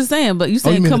 I'm just saying, but you you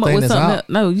saying mean come the up thing with that's something. out?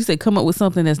 No, you say come up with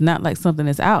something that's not like something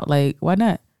that's out. Like, why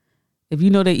not? If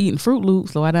you know they're eating Fruit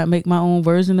Loops, so why not make my own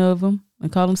version of them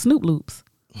and call them Snoop Loops?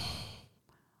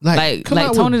 Like come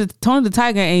out Tony with, the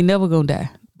Tiger ain't never gonna die.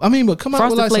 I mean, but come out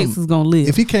with Frosted like Flakes some. is gonna live.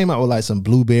 If he came out with like some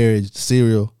blueberry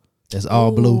cereal that's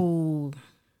all blue, Ooh.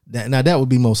 that would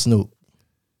be more Snoop.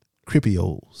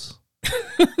 Crippios.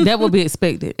 That would be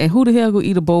expected. And who the hell gonna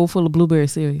eat a bowl full of blueberry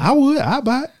cereal? I would. I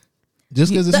buy it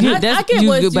just because it's I, Snoop. that's- I get you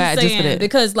what could you're buy it just for saying that.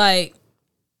 because like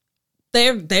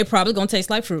they're probably gonna taste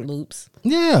like Fruit Loops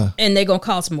Yeah, and they're gonna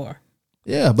cost more.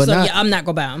 yeah. But So now, yeah, I'm not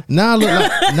gonna buy them. now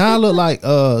I look like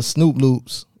Snoop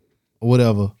Loops or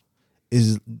whatever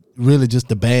is really just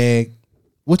the bag.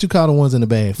 What you call the ones in the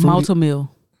bag? Fruity? Malta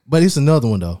Meal. But it's another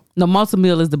one though. No, Malta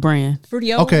Meal is the brand.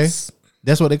 Fruity Okay, Oats.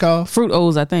 that's what they call Fruit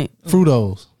O's, I think.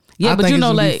 Fruitos. Yeah, I but think you it's know,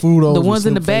 gonna be like Fruitos the with ones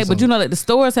in the Snoop bag, face but you on know, like the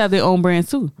stores have their own brand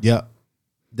too. it. Yeah,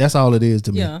 that's all it is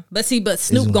to me. Yeah, but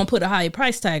Snoop gonna put a higher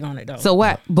price tag on it though. So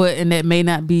why? But and that may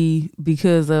not be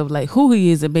because of like who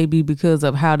he is. It may be because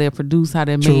of how they're produced, how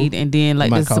they're True. made, and then like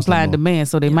Might the cost supply them and more. demand.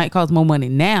 So they might cost more money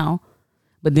now,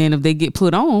 but then if they get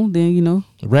put on, then you know.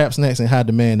 Rap snacks in high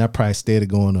demand, that price steady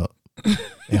going up.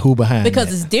 And who behind because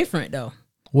that? it's different though.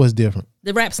 What's different?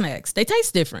 The Rap Snacks, they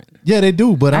taste different. Yeah, they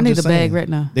do, but I I'm need just a bag saying, right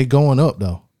now. They going up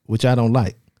though, which I don't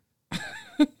like.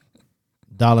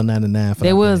 $1.99 for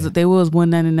There that was bag.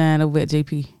 $1.99 over at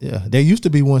JP. Yeah, they used to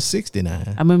be $1.69.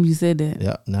 I remember you said that.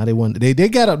 Yeah, now they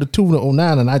got up to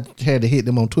 $2.09, and I had to hit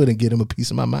them on Twitter and get them a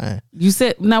piece of my mind. You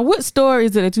said now what store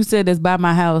is it that you said that's by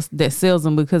my house that sells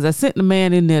them? Because I sent the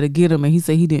man in there to get them and he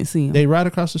said he didn't see them. They right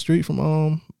across the street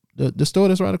from the store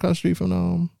that's right across the street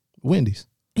from Wendy's.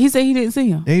 He said he didn't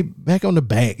see them. They back on the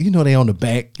back. You know they on the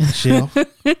back shelf.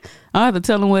 I have to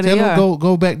tell him where Tell they them are.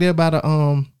 go back there by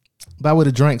the by where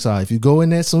the drinks are. If you go in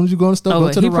there, as soon as you go in the store, Oh,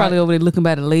 go to he the probably right. over there looking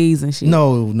by the Lay's and shit.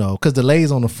 No, because the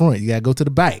Lay's on the front. You gotta go to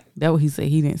the back. That's what he said.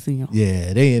 He didn't see them.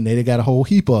 Yeah, they in there. They got a whole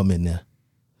heap of them in there.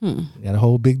 Hmm. They got a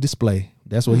whole big display.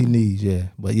 That's what he needs. Yeah,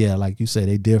 but yeah, like you said,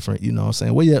 they different. You know what I'm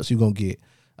saying? What else you gonna get?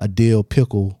 A dill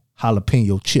pickle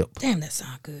jalapeno chip. Damn, that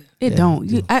sound good. It don't.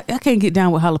 I can't get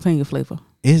down with jalapeno flavor.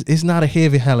 It's not a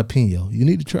heavy jalapeno. You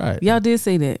need to try it. Y'all did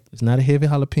say that. It's not a heavy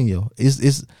jalapeno.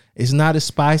 It's not as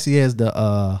spicy as the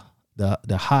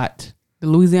hot. The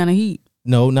Louisiana heat.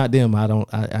 No, not them. I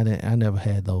didn't. I never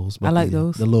had those. But I like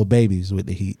those. The little babies with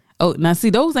the heat. Oh, now see,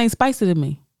 those ain't spicy to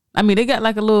me. I mean, they got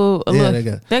like a little,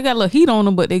 they got a little heat on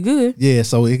them, but they good. Yeah,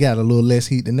 so it got a little less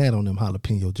heat than that on them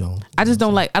jalapeno Jones. I just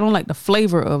don't like. I don't like the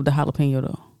flavor of the jalapeno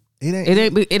though.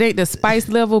 It ain't the spice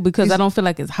level because I don't feel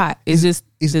like it's hot. It's just.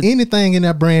 Is anything in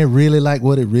that brand really like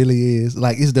what it really is?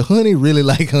 Like, is the honey really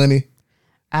like honey?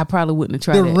 I probably wouldn't have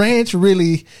tried The that. ranch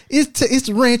really it's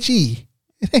ranchy.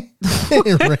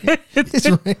 It's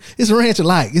ranch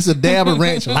like. It's a dab of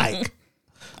ranch like.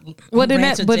 Well, then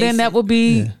Ranch that would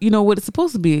be what it's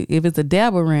supposed to be. If it's a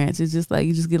dab of ranch, it's just like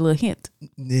you just get a little hint.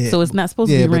 Yeah. So it's not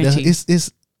supposed to be but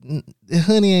ranchy. the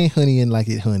honey ain't honey and like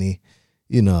it honey,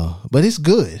 but it's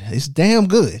good. It's damn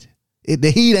good. The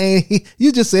heat ain't.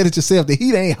 You just said it yourself. The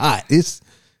heat ain't hot. It's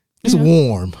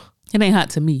warm. It ain't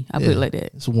hot to me. I put it like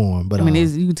that. It's warm, but I mean,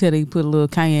 you can tell they put a little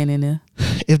cayenne in there.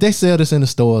 If they sell this in the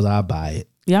stores, I'll buy it.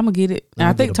 Yeah, I'm gonna get it. And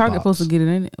I think get a Target box. supposed to get it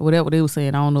in it. Whatever they were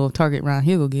saying. I don't know if Target around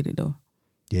here will get it though.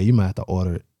 Yeah, you might have to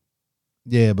order it.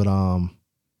 Yeah, but oh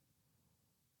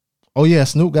yeah,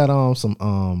 Snoop got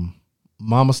some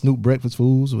Mama Snoop breakfast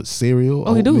foods with cereal,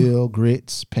 Oh, he do? oatmeal,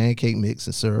 grits, pancake mix,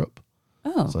 and syrup.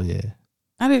 Oh, So yeah,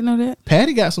 I didn't know that.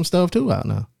 Patty got some stuff too out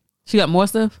now, She got more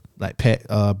stuff. like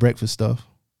breakfast stuff.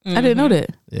 I didn't know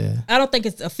that. Yeah, I don't think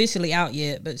it's officially out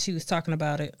yet, but she was talking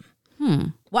about it. Hmm.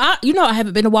 Well, I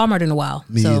haven't been to Walmart in a while.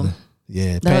 me so either.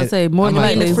 Yeah, That's I say more than might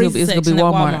likely in the it's freezer gonna be section at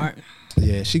Walmart.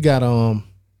 Yeah, she got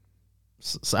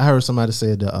So I heard somebody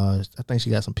said I think she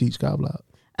got some peach cobbler out.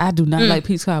 I do not like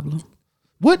peach cobbler.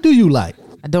 What do you like?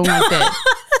 I don't like that.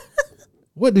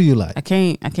 What do you like? I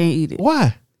can't eat it.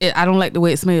 Why? I don't like the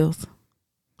way it smells.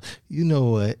 You know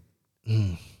what?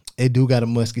 It do got a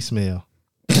musky smell.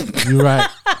 You're right.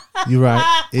 You're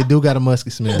right. It do got a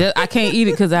musky smell. I can't eat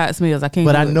it because how it smells. I can't.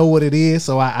 But do I it. know what it is,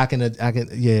 so I can.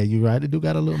 Yeah, you're right. It do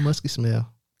got a little musky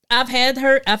smell. I've had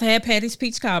Patty's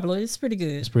peach cobbler. It's pretty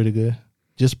good. It's pretty good.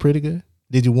 Just pretty good.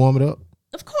 Did you warm it up?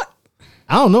 Of course.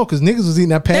 I don't know, because niggas was eating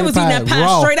that patty They was pie eating that pie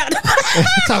raw. straight out the pie.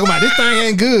 Talking about this thing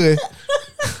ain't good.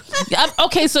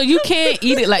 Okay, so you can't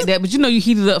eat it like that, but you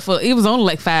heat it up for. It was only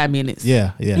like 5 minutes.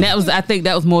 Yeah, yeah. And I think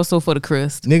that was more so for the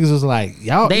crust. Niggas was like,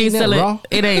 y'all They ain't eating that selling raw?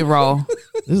 it. Ain't raw.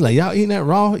 It's like, y'all eating that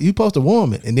raw? You supposed to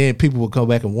warm it. And then people would come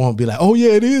back and warm, be like, oh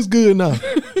yeah, it is good now.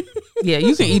 Yeah,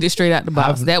 you can eat it straight out the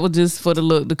box. That was just for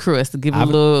the crust to give it a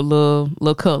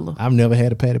little color. I've never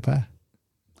had a patty pie.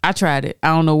 I tried it. I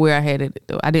don't know where I had it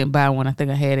though. I didn't buy one. I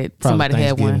think I had it. Probably Somebody had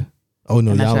Thanksgiving. one. Oh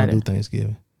no, And I y'all tried don't do it.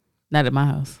 Thanksgiving. Not at my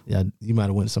house. Yeah, you might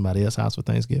have went to somebody else's house for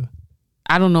Thanksgiving.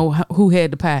 I don't know who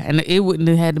had the pie, and it wouldn't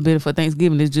have had to be for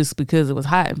Thanksgiving. It's just because it was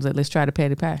hot. I was like, let's try the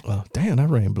patty pie. Oh damn, I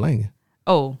ran blinging.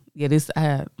 Oh yeah, I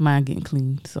had mine getting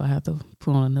clean, so I have to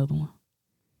put on another one.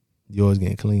 Yours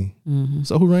getting clean. Mm-hmm.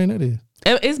 So who ran that is?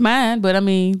 It's mine, but I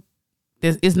mean,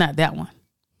 it's not that one.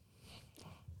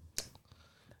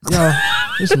 Yo,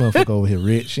 this motherfucker over here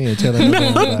rich. She ain't telling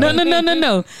nobody about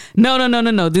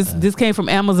it. No. This came from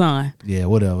Amazon. Yeah,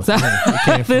 whatever. So- It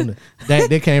came from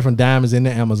they came from diamonds in the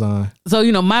Amazon. So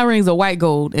my rings are white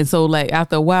gold, and so like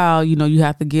after a while, you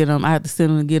have to get them. I have to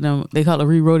send them to get them. They call it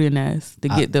re-rhodionized to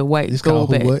get the white It's gold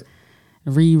called back. who what?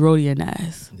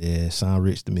 Re-rhodionized. Yeah, sound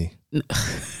rich to me.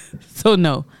 So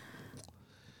no,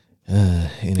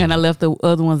 Anyway. and I left the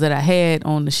other ones that I had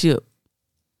on the ship.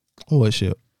 What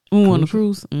shit? On the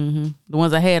cruise. Mm-hmm. The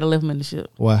ones I had, I left them in the ship.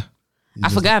 Why? I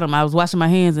forgot them. I was washing my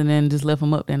hands and then just left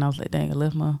them up there. And I was like, dang, I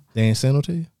left my... They ain't sent them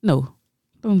to you? No.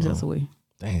 Threw them just away.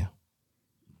 Damn.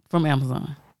 From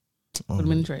Amazon. Put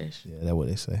them in the trash. Yeah, that's what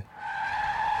they say.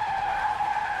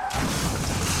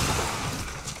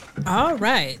 All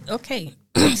right. Okay.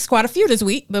 It's quite a few this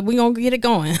week, but we're going to get it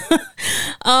going.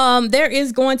 There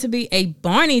is going to be a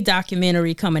Barney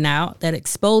documentary coming out that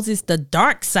exposes the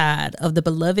dark side of the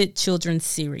beloved children's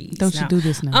series. Don't you do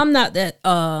this now. I'm not that,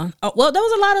 well, there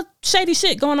was a lot of shady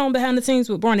shit going on behind the scenes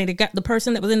with Barney. They got the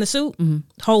person that was in the suit,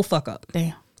 whole fuck up.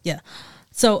 Damn. Yeah.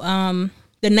 So,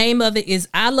 the name of it is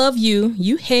I Love You,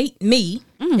 You Hate Me,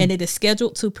 and it is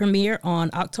scheduled to premiere on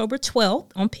October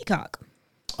 12th on Peacock.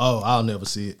 Oh, I'll never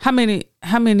see it. How many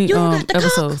don't got the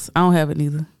episodes? I don't have it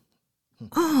neither.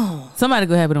 Oh. Somebody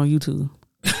go have it on YouTube.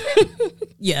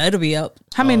 Yeah, it'll be up.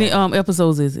 How many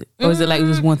episodes is it? Or is it like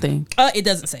just one thing? It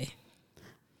doesn't say.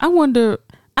 I wonder,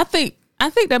 I think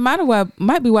that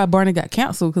might be why Barney got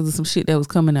canceled because of some shit that was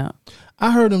coming out.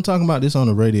 I heard them talking about this on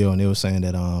the radio, and they were saying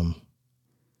that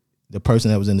the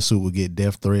person that was in the suit would get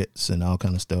death threats and all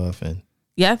kind of stuff. And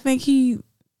Yeah, I think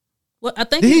Well, I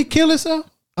think did he kill himself?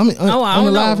 I mean, I don't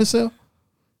unalive know. himself?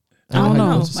 I don't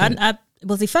know.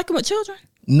 Was he fucking with children?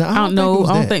 No, I don't know.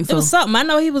 I don't think It so. was something. I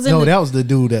know he was in. No, that was the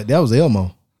dude that was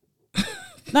Elmo.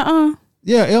 Nuh-uh.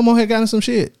 Yeah, Elmo had gotten some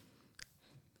shit.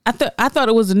 I thought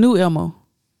it was a new Elmo.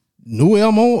 New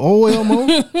Elmo, old Elmo,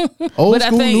 old But I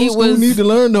school, think new it school. was- Need to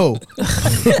learn though.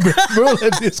 Bro,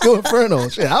 that Disco Inferno.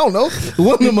 Shit, I don't know.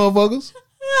 One of them motherfuckers.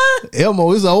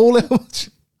 Elmo is an old Elmo.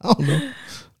 I don't know.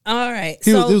 All right. It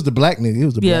So was the black nigga. It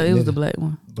was the Yeah, black it was nigga. the black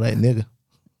one. Black nigga.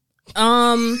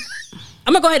 I'm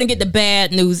gonna go ahead and get the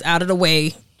bad news out of the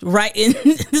way. Right in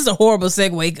this is a horrible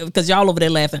segue because y'all over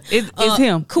there laughing. It's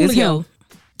him. It's Coolio. him.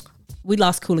 We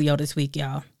lost Coolio this week,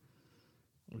 y'all.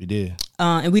 We did.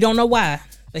 And we don't know why,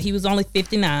 but he was only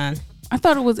 59. I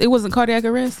thought it wasn't cardiac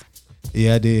arrest,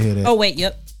 Yeah, I did hear that. Oh wait,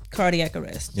 yep. Cardiac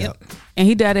arrest. Yep. and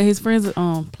he died at his friend's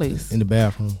place. In the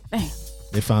bathroom. Damn.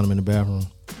 They found him in the bathroom.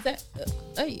 Is that,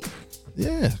 hey.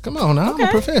 Yeah, come on now. I'm Okay. a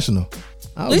professional.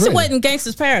 I At was least it ready. wasn't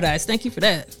Gangsta's Paradise. Thank you for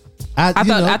that. I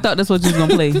thought that's what you was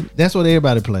gonna play. That's what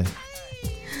everybody play.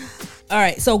 All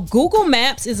right, so Google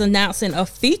Maps is announcing a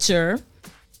feature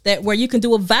that where you can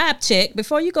do a vibe check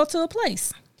before you go to a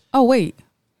place. Oh wait.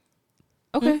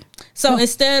 Okay. So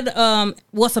instead,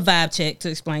 what's a vibe check to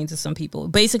explain to some people?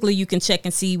 Basically, you can check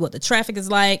and see what the traffic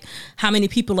is like, how many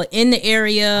people are in the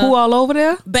area. Who all over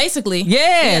there? Basically,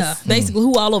 Yes. yeah, basically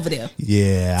who all over there.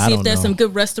 Yeah, I See don't if there's know. some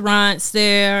good restaurants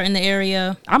there in the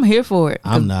area. I'm here for it.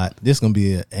 I'm not. This gonna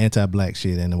be an anti-black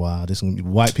shit in a while. This gonna be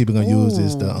white people gonna use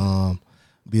this to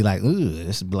be like, ooh,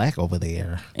 it's black over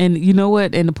there. And you know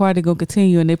what? And the party gonna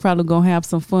continue, and they probably gonna have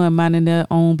some fun minding their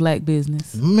own black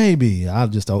business. Maybe I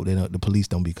just hope that the police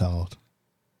don't be called.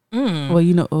 Well,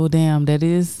 you know, oh damn, that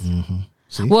is.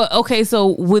 See? Well, okay, so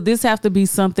would this have to be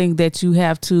something that you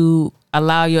have to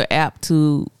allow your app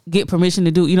to get permission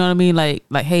to do? You know what I mean? Like,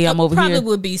 hey, I'm over Probably here.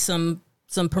 would be some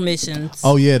permissions.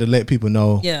 Oh yeah, to let people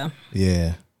know. Yeah,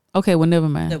 Yeah. Okay, well, never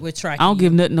mind. that we're tracking. I don't you.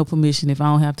 give nothing no permission if I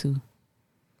don't have to.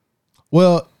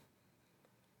 Well,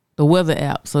 The weather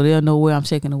app, so they'll know where I'm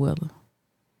checking the weather.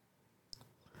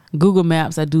 Google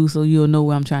Maps, I do, so you'll know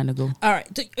where I'm trying to go. All right,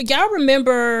 y'all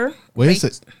remember?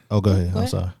 wait. Oh, go ahead. I'm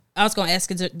sorry. I was gonna ask,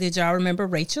 did y'all remember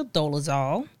Rachel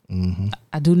Dolezal?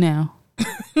 I do now.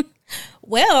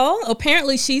 Well,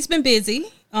 apparently she's been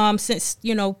busy since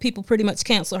people pretty much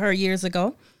canceled her years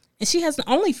ago, and she has an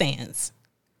OnlyFans,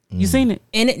 You seen it?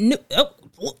 and it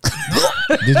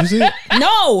Did you see it?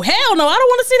 no, hell no, I don't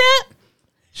want to see that.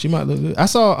 She might look good. I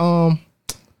saw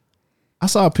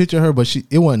a picture of her, but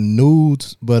it wasn't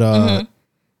nudes, but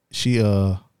she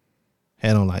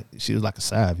had on she was like a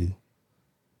side view.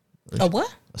 A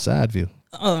what? A side view.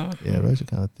 Yeah, Rachel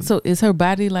kind of thing. So is her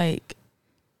body like?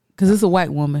 Because it's a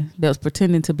white woman that was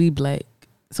pretending to be black.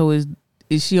 So is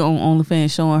she on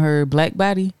OnlyFans showing her black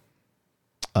body?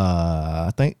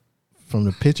 I think from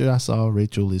the picture I saw,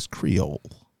 Rachel is Creole.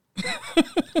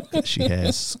 She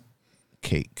has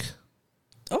cake.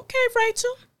 Okay,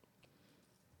 Rachel.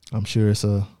 I'm sure it's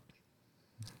a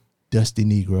dusty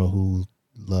Negro who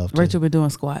loved Rachel to been doing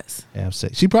squats. have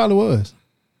sex. She probably was.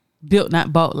 Built,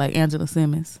 not bought, like Angela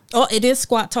Simmons. Oh, it is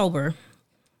Squattober.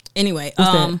 Anyway,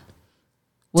 What's that?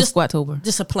 What's just- Squattober?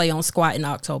 just a play on squat in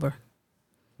October.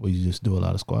 Where you just do a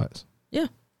lot of squats. Yeah.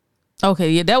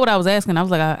 Okay, yeah, that's what I was asking. I was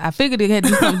like, I figured it had to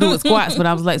do something to do with squats, but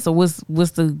I was like, so what's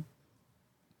the,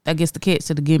 I guess the catch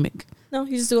to the gimmick? No,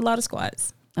 you just do a lot of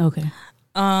squats. Okay.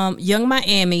 Young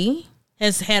Miami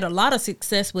has had a lot of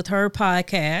success with her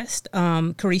podcast,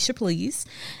 Carisha Please.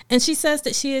 And she says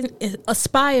that she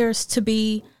aspires to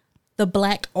be the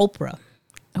Black Oprah.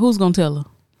 Who's gonna tell her?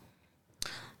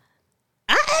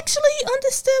 I actually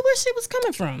understood where she was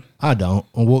coming from. I don't.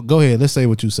 Well, go ahead. Let's say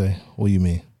what you say. What do you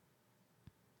mean?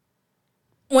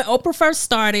 When Oprah first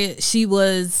started, she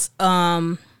was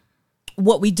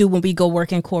what we do when we go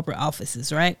work in corporate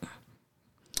offices, right?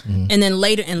 And then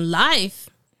later in life,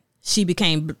 she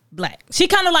became black. She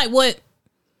kind of like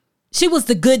she was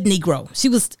the good Negro. She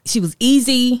was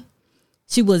easy.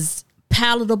 She was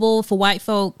palatable for white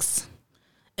folks.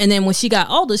 And then when she got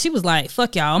older, she was like,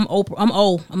 fuck y'all, I'm Oprah. I'm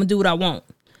old. I'm going to do what I want.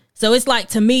 So it's like,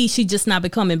 to me, she just not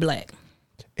becoming black.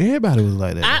 Everybody was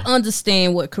like that. I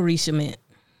understand what Carisha meant.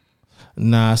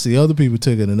 Nah, see, other people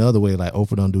took it another way. Like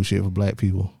Oprah don't do shit for black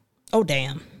people. Oh,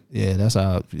 damn. Yeah, that's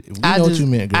how. We know what you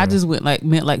meant, girl. I just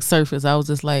meant like surface. I was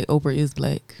just like, Oprah is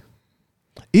black.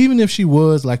 Even if she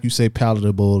was, like you say,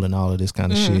 palatable and all of this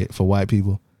kind of shit for white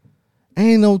people,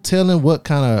 ain't no telling what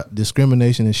kind of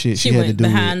discrimination and shit she had to went do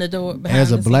behind with the door.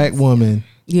 as a black woman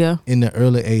Yeah. in the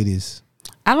early 80s.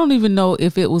 I don't even know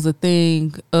if it was a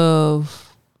thing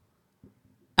of,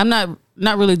 I'm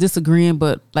not really disagreeing,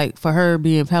 but like for her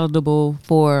being palatable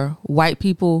for white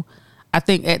people, I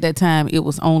think at that time it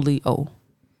was only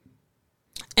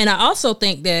And I also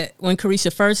think that when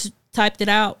Carisha first typed it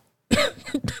out,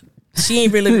 she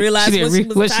ain't really realized she what she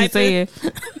was what she typing.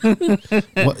 said.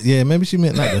 Yeah, maybe she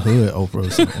meant like the hood Oprah or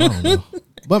something. I don't know.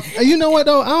 But you know what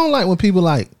though? I don't like when people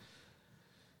like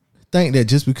think that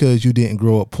just because you didn't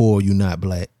grow up poor, you're not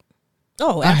black.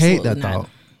 Oh, I hate absolutely that not.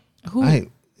 thought. I hate,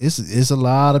 it's a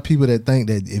lot of people that think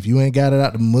that if you ain't got it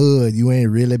out the mud, you ain't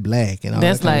really black and all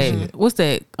That's that kind of like shit. what's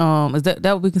that? Is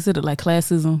that would be considered like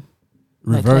classism?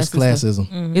 like Reverse classism.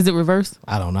 classism. Is it reverse?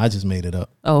 I don't know. I just made it up.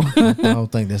 Oh, I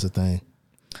don't think that's a thing.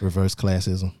 Reverse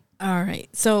classism. All right.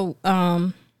 So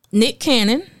Nick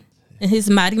Cannon and his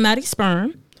mighty, mighty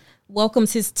sperm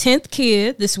welcomes his 10th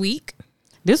kid this week.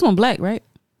 this one black, right?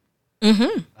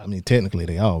 I mean, technically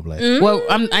they all black. Well,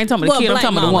 I ain't talking about the kid. I'm black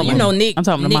talking about the mama. woman. You know, Nick, I'm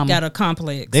talking about the Nick mama. got a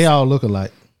complex. They all look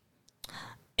alike.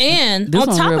 And This on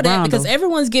one top real of that, brown, because though.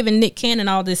 everyone's giving Nick Cannon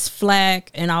all this flack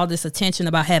and all this attention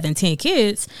about having 10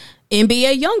 kids,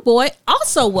 NBA YoungBoy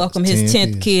also welcomed his 10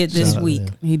 10th kids. kid this Shout out to week.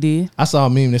 them. He did. I saw a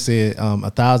meme that said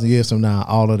 1,000 years from now,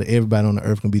 everybody on the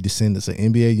earth can be descendants of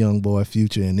NBA YoungBoy,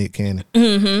 Future, and Nick Cannon.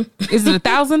 Is it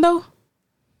 1,000 though?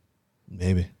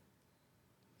 Maybe.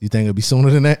 You think it'll be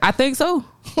sooner than that? I think so.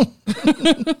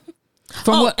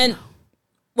 From what? And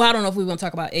well, I don't know if we want to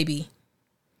talk about AB.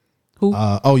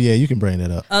 Oh yeah, you can bring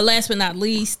that up. Last but not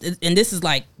least, and this is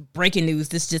like breaking news.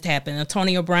 This just happened.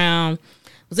 Antonio Brown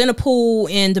was in a pool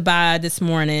in Dubai this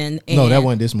morning. And No, that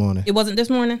wasn't this morning. It wasn't this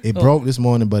morning? It Oh. broke this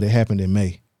morning, but it happened in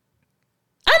May.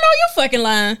 I know you're fucking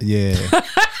lying. Yeah.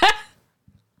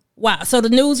 Wow. So the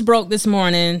news broke this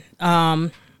morning.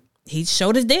 He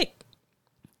showed his dick.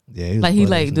 Yeah. He was Like he butt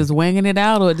like ass. just wanging it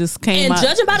out, or it just came And out.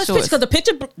 judging by this picture, because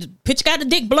the picture got the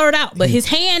dick blurred out, but his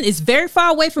hand is very far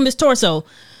away from his torso.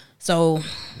 So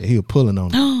Yeah, he was pulling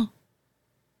on it.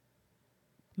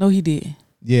 No, he did.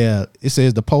 Yeah. It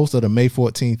says the post of the May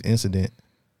 14th incident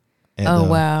at Oh the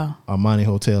wow. Armani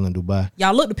Hotel in Dubai.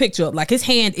 y'all look the picture up. Like his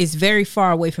hand is very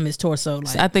far away from his torso.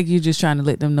 Like, I think you're just trying to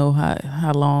let them know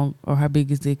how long or how big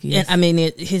his dick is. and I mean,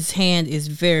 his hand is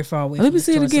very far away. Let from me his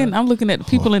see it torso. again. I'm looking at the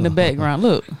people in the background.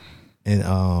 Look, And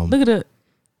look at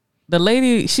the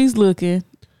lady. She's looking,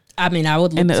 I mean, I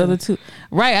would look and the too. other two.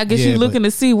 Right. I guess Yeah, she's looking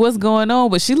to see what's going on,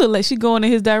 but she looked like she going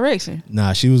in his direction.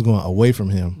 nah, she was going away from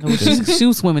him. She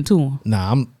was swimming to him.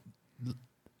 Nah,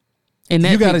 In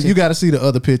that picture. you gotta see the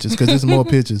other pictures because there's more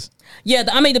pictures. Yeah,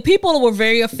 I mean, the people were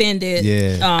very offended.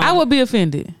 Yeah. I would be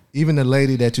offended. Even the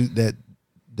lady that's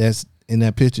in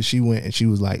that picture, she went and she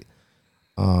was like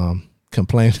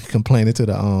complaining to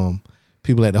the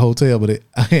people at the hotel. But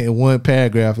in one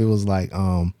paragraph it was like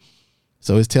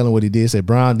so it's telling what he did. It said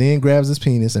Brown then grabs his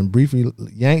penis and briefly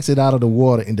yanks it out of the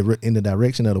water in the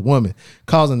direction of the woman,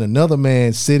 causing another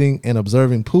man sitting and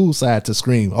observing poolside to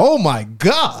scream, "Oh my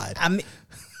God!" I mean,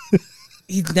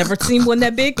 he's never seen one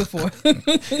that big before.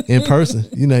 in person.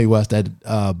 You know, he watched that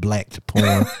blacked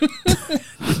porn.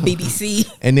 BBC.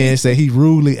 And then it said he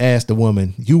rudely asked the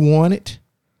woman, "You want it?"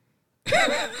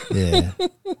 Yeah.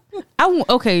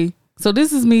 Okay, so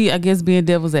this is me, I guess, being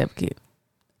devil's advocate.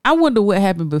 I wonder what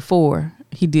happened before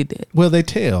he did that. Well, they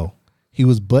tell he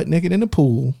was butt naked in the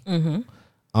pool.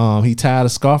 He tied a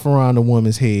scarf around the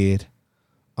woman's head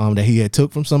that he had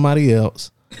took from somebody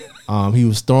else. He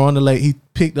was throwing the lady. He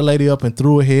picked the lady up and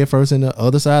threw her head first in the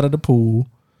other side of the pool.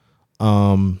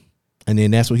 And then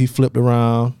that's when he flipped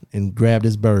around and grabbed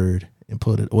his bird and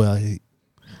put it. Well,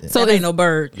 So That ain't no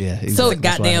bird. yeah. he- So-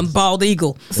 that's why Goddamn it's- bald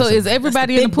eagle. so is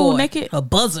everybody in the Big pool boy. naked? A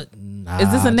buzzard. Is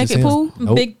this a just naked him. pool?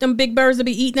 Nope. Them big birds that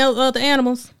be eating other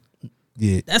animals.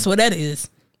 Yeah. That's what that is.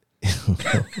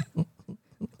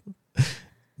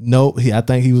 No, I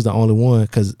think he was the only one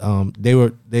because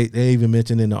they even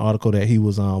mentioned in the article that he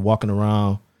was walking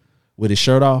around with his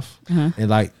shirt off, and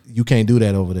like you can't do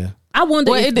that over there. I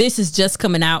wonder Well, if this is just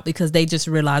coming out because they just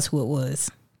realized who it was.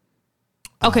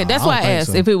 Okay, that's I why don't I think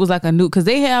asked so. if it was like a new, because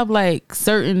they have like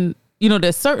certain,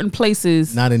 there's certain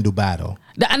places. Not in Dubai though.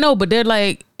 I know, but they're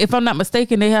like, if I'm not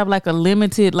mistaken, they have like a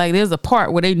limited, like there's a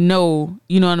part where they know,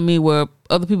 you know what I mean, where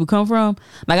other people come from.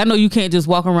 Like I know you can't just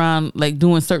walk around like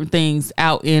doing certain things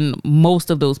out in most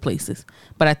of those places,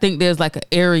 but I think there's like an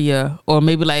area or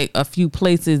maybe like a few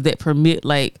places that permit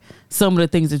like some of the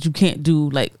things that you can't do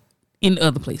like in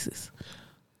other places.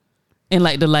 In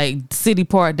like the like city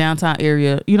part, downtown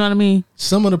area, you know what I mean?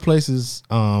 Some of the places,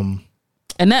 And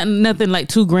nothing like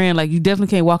too grand. Like you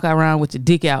definitely can't walk around with your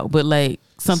dick out, but like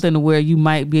something to where you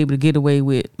might be able to get away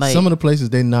with. Like some of the places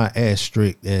they're not as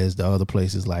strict as the other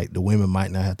places. Like the women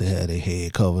might not have to have their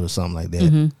head covered or something like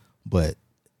that. But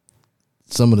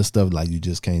some of the stuff like you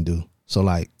just can't do. So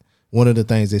like one of the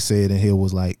things they said in here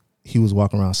was like he was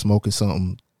walking around smoking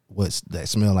something that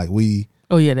smelled like weed.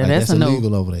 oh yeah, Like, that's a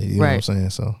illegal no. over there. You know what I'm Right. saying?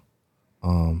 So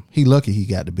he lucky he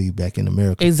got to be back in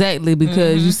America. Exactly,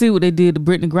 because you see what they did to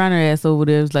Brittany Griner ass over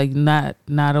there. It's like not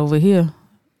over here.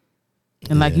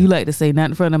 And like you like to say,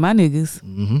 not in front of my niggas.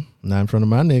 Not in front of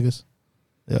my niggas.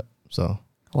 Yep. So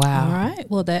Wow. All right.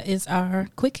 Well, that is our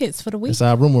quick hits for the week. it's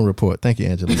our rumor report. Thank you,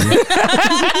 Angela.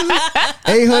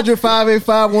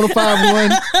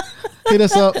 800-585-1051. Hit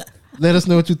us up. Let us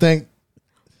know what you think.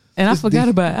 And I forgot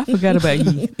about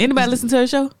you. Anybody listen to her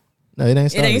show? No, it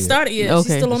ain't started. It ain't started yet. Okay.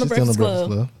 She's still on the She's still Breakfast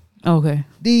Club. Okay.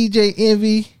 DJ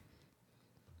Envy,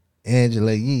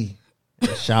 Angela Yee, and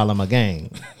Charlamagne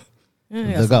Gang.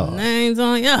 Yeah, The got God. some names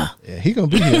on ya. Yeah, he gonna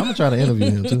be here. I'm gonna try to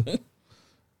interview him too.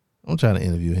 I'm trying to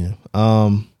interview him.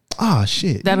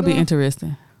 Shit. That'll You be know,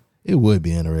 interesting. It would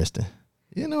be interesting.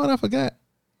 You know what I forgot?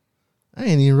 I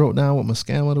ain't even wrote down what my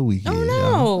scam of the week Oh, is. no.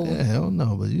 y'all. Yeah, hell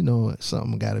no. But you know what?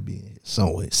 Something got to be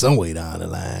some way down the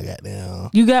line. Goddamn.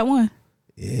 You got one?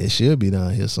 Yeah, it should be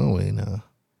down here some way now.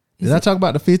 Did I talk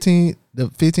about the 15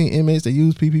 inmates that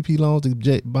use PPP loans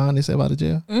to bond themselves out of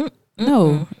jail?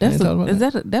 No. That's ain't talking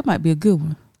about that might be a good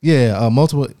one. Yeah,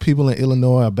 multiple people in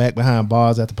Illinois are back behind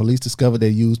bars after police discovered they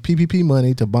used PPP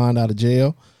money to bond out of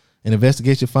jail. An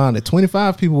investigation found that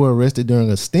 25 people were arrested during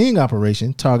a sting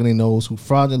operation targeting those who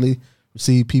fraudulently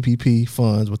received PPP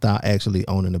funds without actually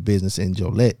owning a business in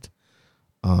Joliet.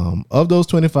 Of those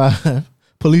 25,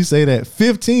 police say that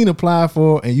 15 applied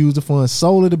for and used the funds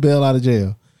solely to bail out of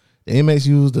jail. The inmates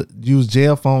used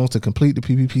jail phones to complete the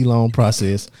PPP loan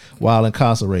process while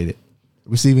incarcerated,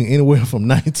 receiving anywhere from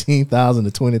 $19,000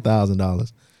 to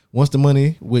 $20,000. Once the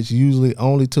money, which usually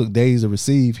only took days to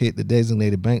receive, hit the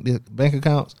designated bank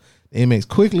accounts, the inmates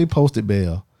quickly posted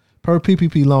bail. Per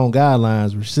PPP loan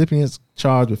guidelines, recipients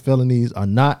charged with felonies are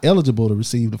not eligible to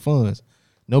receive the funds.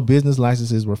 No business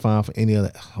licenses were found for any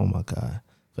other. Oh my God,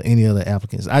 for any other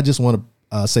applicants. I just want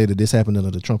to say that this happened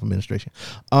under the Trump administration.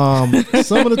 Some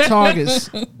of the targets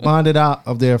bonded out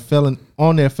of their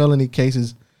felony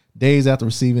cases days after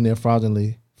receiving their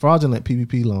fraudulent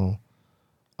PPP loan.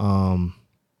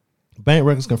 Bank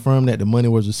records confirmed that the money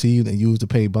was received and used to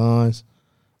pay bonds.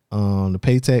 The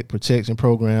Paycheck Protection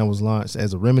Program was launched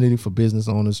as a remedy for business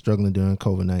owners struggling during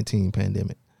COVID-19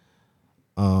 pandemic.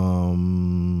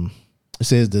 It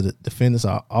says that the defendants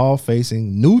are all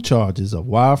facing new charges of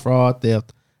wire fraud,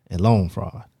 theft, and loan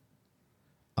fraud.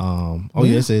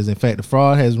 It says, in fact, the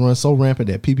fraud has run so rampant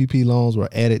that PPP loans were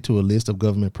added to a list of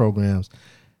government programs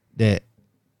that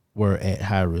were at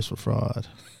high risk for fraud.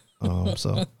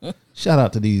 So shout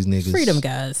out to these niggas. Freedom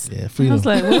guys. Yeah, I freedom. was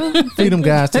like, what? Freedom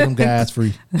guys to them guys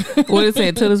free. What it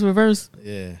said? Till it's reverse.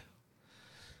 Yeah.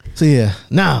 So yeah,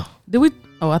 now Did we?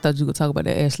 Oh, I thought you could talk about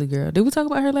that Ashley girl. Did we talk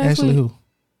about her last Ashley week? who?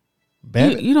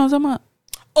 Babbitt? You know what I'm talking about?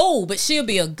 Oh, but she'll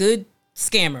be a good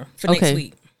scammer for next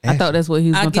week. I thought that's what he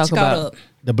was I'll going to get talk you caught about. up.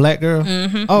 The black girl?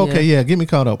 Oh, okay, yeah, get me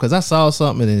caught up because I saw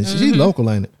something and she's local,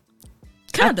 ain't it?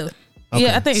 Kind of.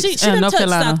 Yeah, I think She it's done North touched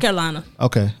Carolina. South Carolina.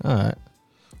 Okay, all right.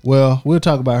 Well, we'll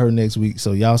talk about her next week.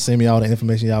 So y'all send me all the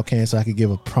information y'all can so I can give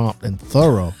a prompt and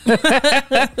thorough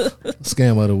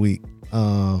scam of the week.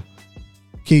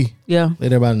 Key, Yeah.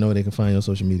 let everybody know where they can find you on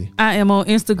social media. I am on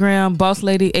Instagram,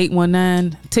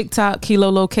 BossLady819, TikTok,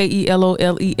 Kilolo,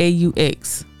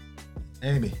 KELOLEAUX.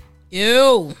 Amy.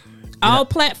 Yo. All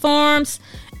platforms.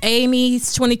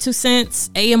 Amy's 22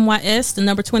 cents. AMYS, the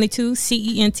number 22,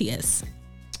 CENTS.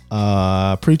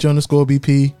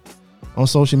 Preacher_BP on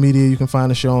social media. You can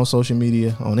find the show on social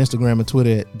media on Instagram and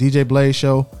Twitter at DJ Blaze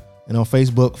Show, and on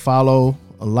Facebook, follow,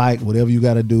 like, whatever you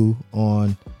got to do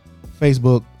on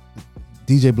Facebook,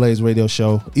 DJ Blaze Radio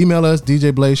Show. Email us,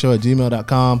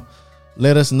 djblazeshow@gmail.com.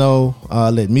 Let us know,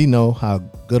 let me know how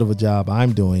good of a job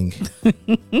I'm doing.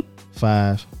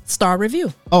 5 Star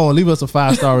review. Oh, and leave us a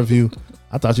 5-star review.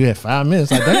 I thought you had 5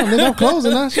 minutes. Like, damn, nigga, I'm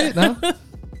closing that shit now.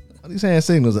 All these hand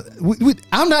signals.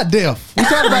 I'm not deaf. We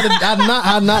talked about it.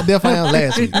 I'm not deaf. I am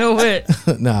last week. You know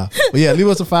what? Nah, but yeah, leave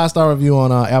us a 5-star review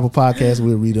on Apple Podcasts.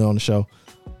 We'll read it on the show.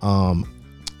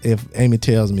 If Amy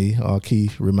tells me or Key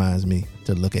reminds me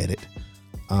to look at it.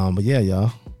 But yeah,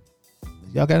 y'all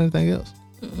got anything else?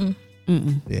 Yeah,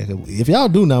 if y'all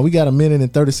do now, we got 1 minute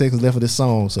and 30 seconds left of this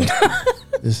song. So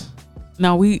just.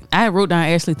 No, I wrote down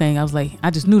Ashley thing. I was like, I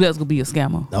just knew that was gonna be a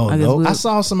scammer. Oh I guess no! we'll- I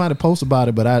saw somebody post about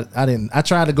it, but I didn't. I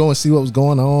tried to go and see what was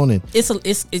going on, and I I think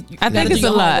think it's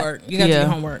a lot. You got to do Yeah. your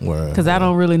homework. Because I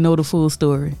don't really know the full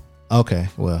story. okay,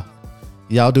 well,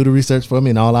 y'all do the research for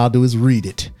me, and all I'll do is read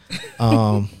it.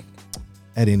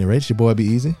 At any rate, it's your boy Be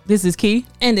Easy, This is Key.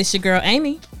 And it's your girl,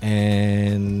 Amy.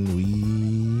 and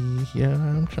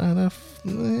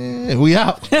we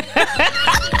out.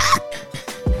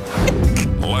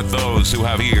 Let those who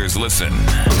have ears listen.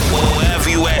 We'll have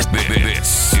you ask.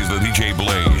 This is the DJ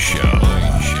Blaze Show.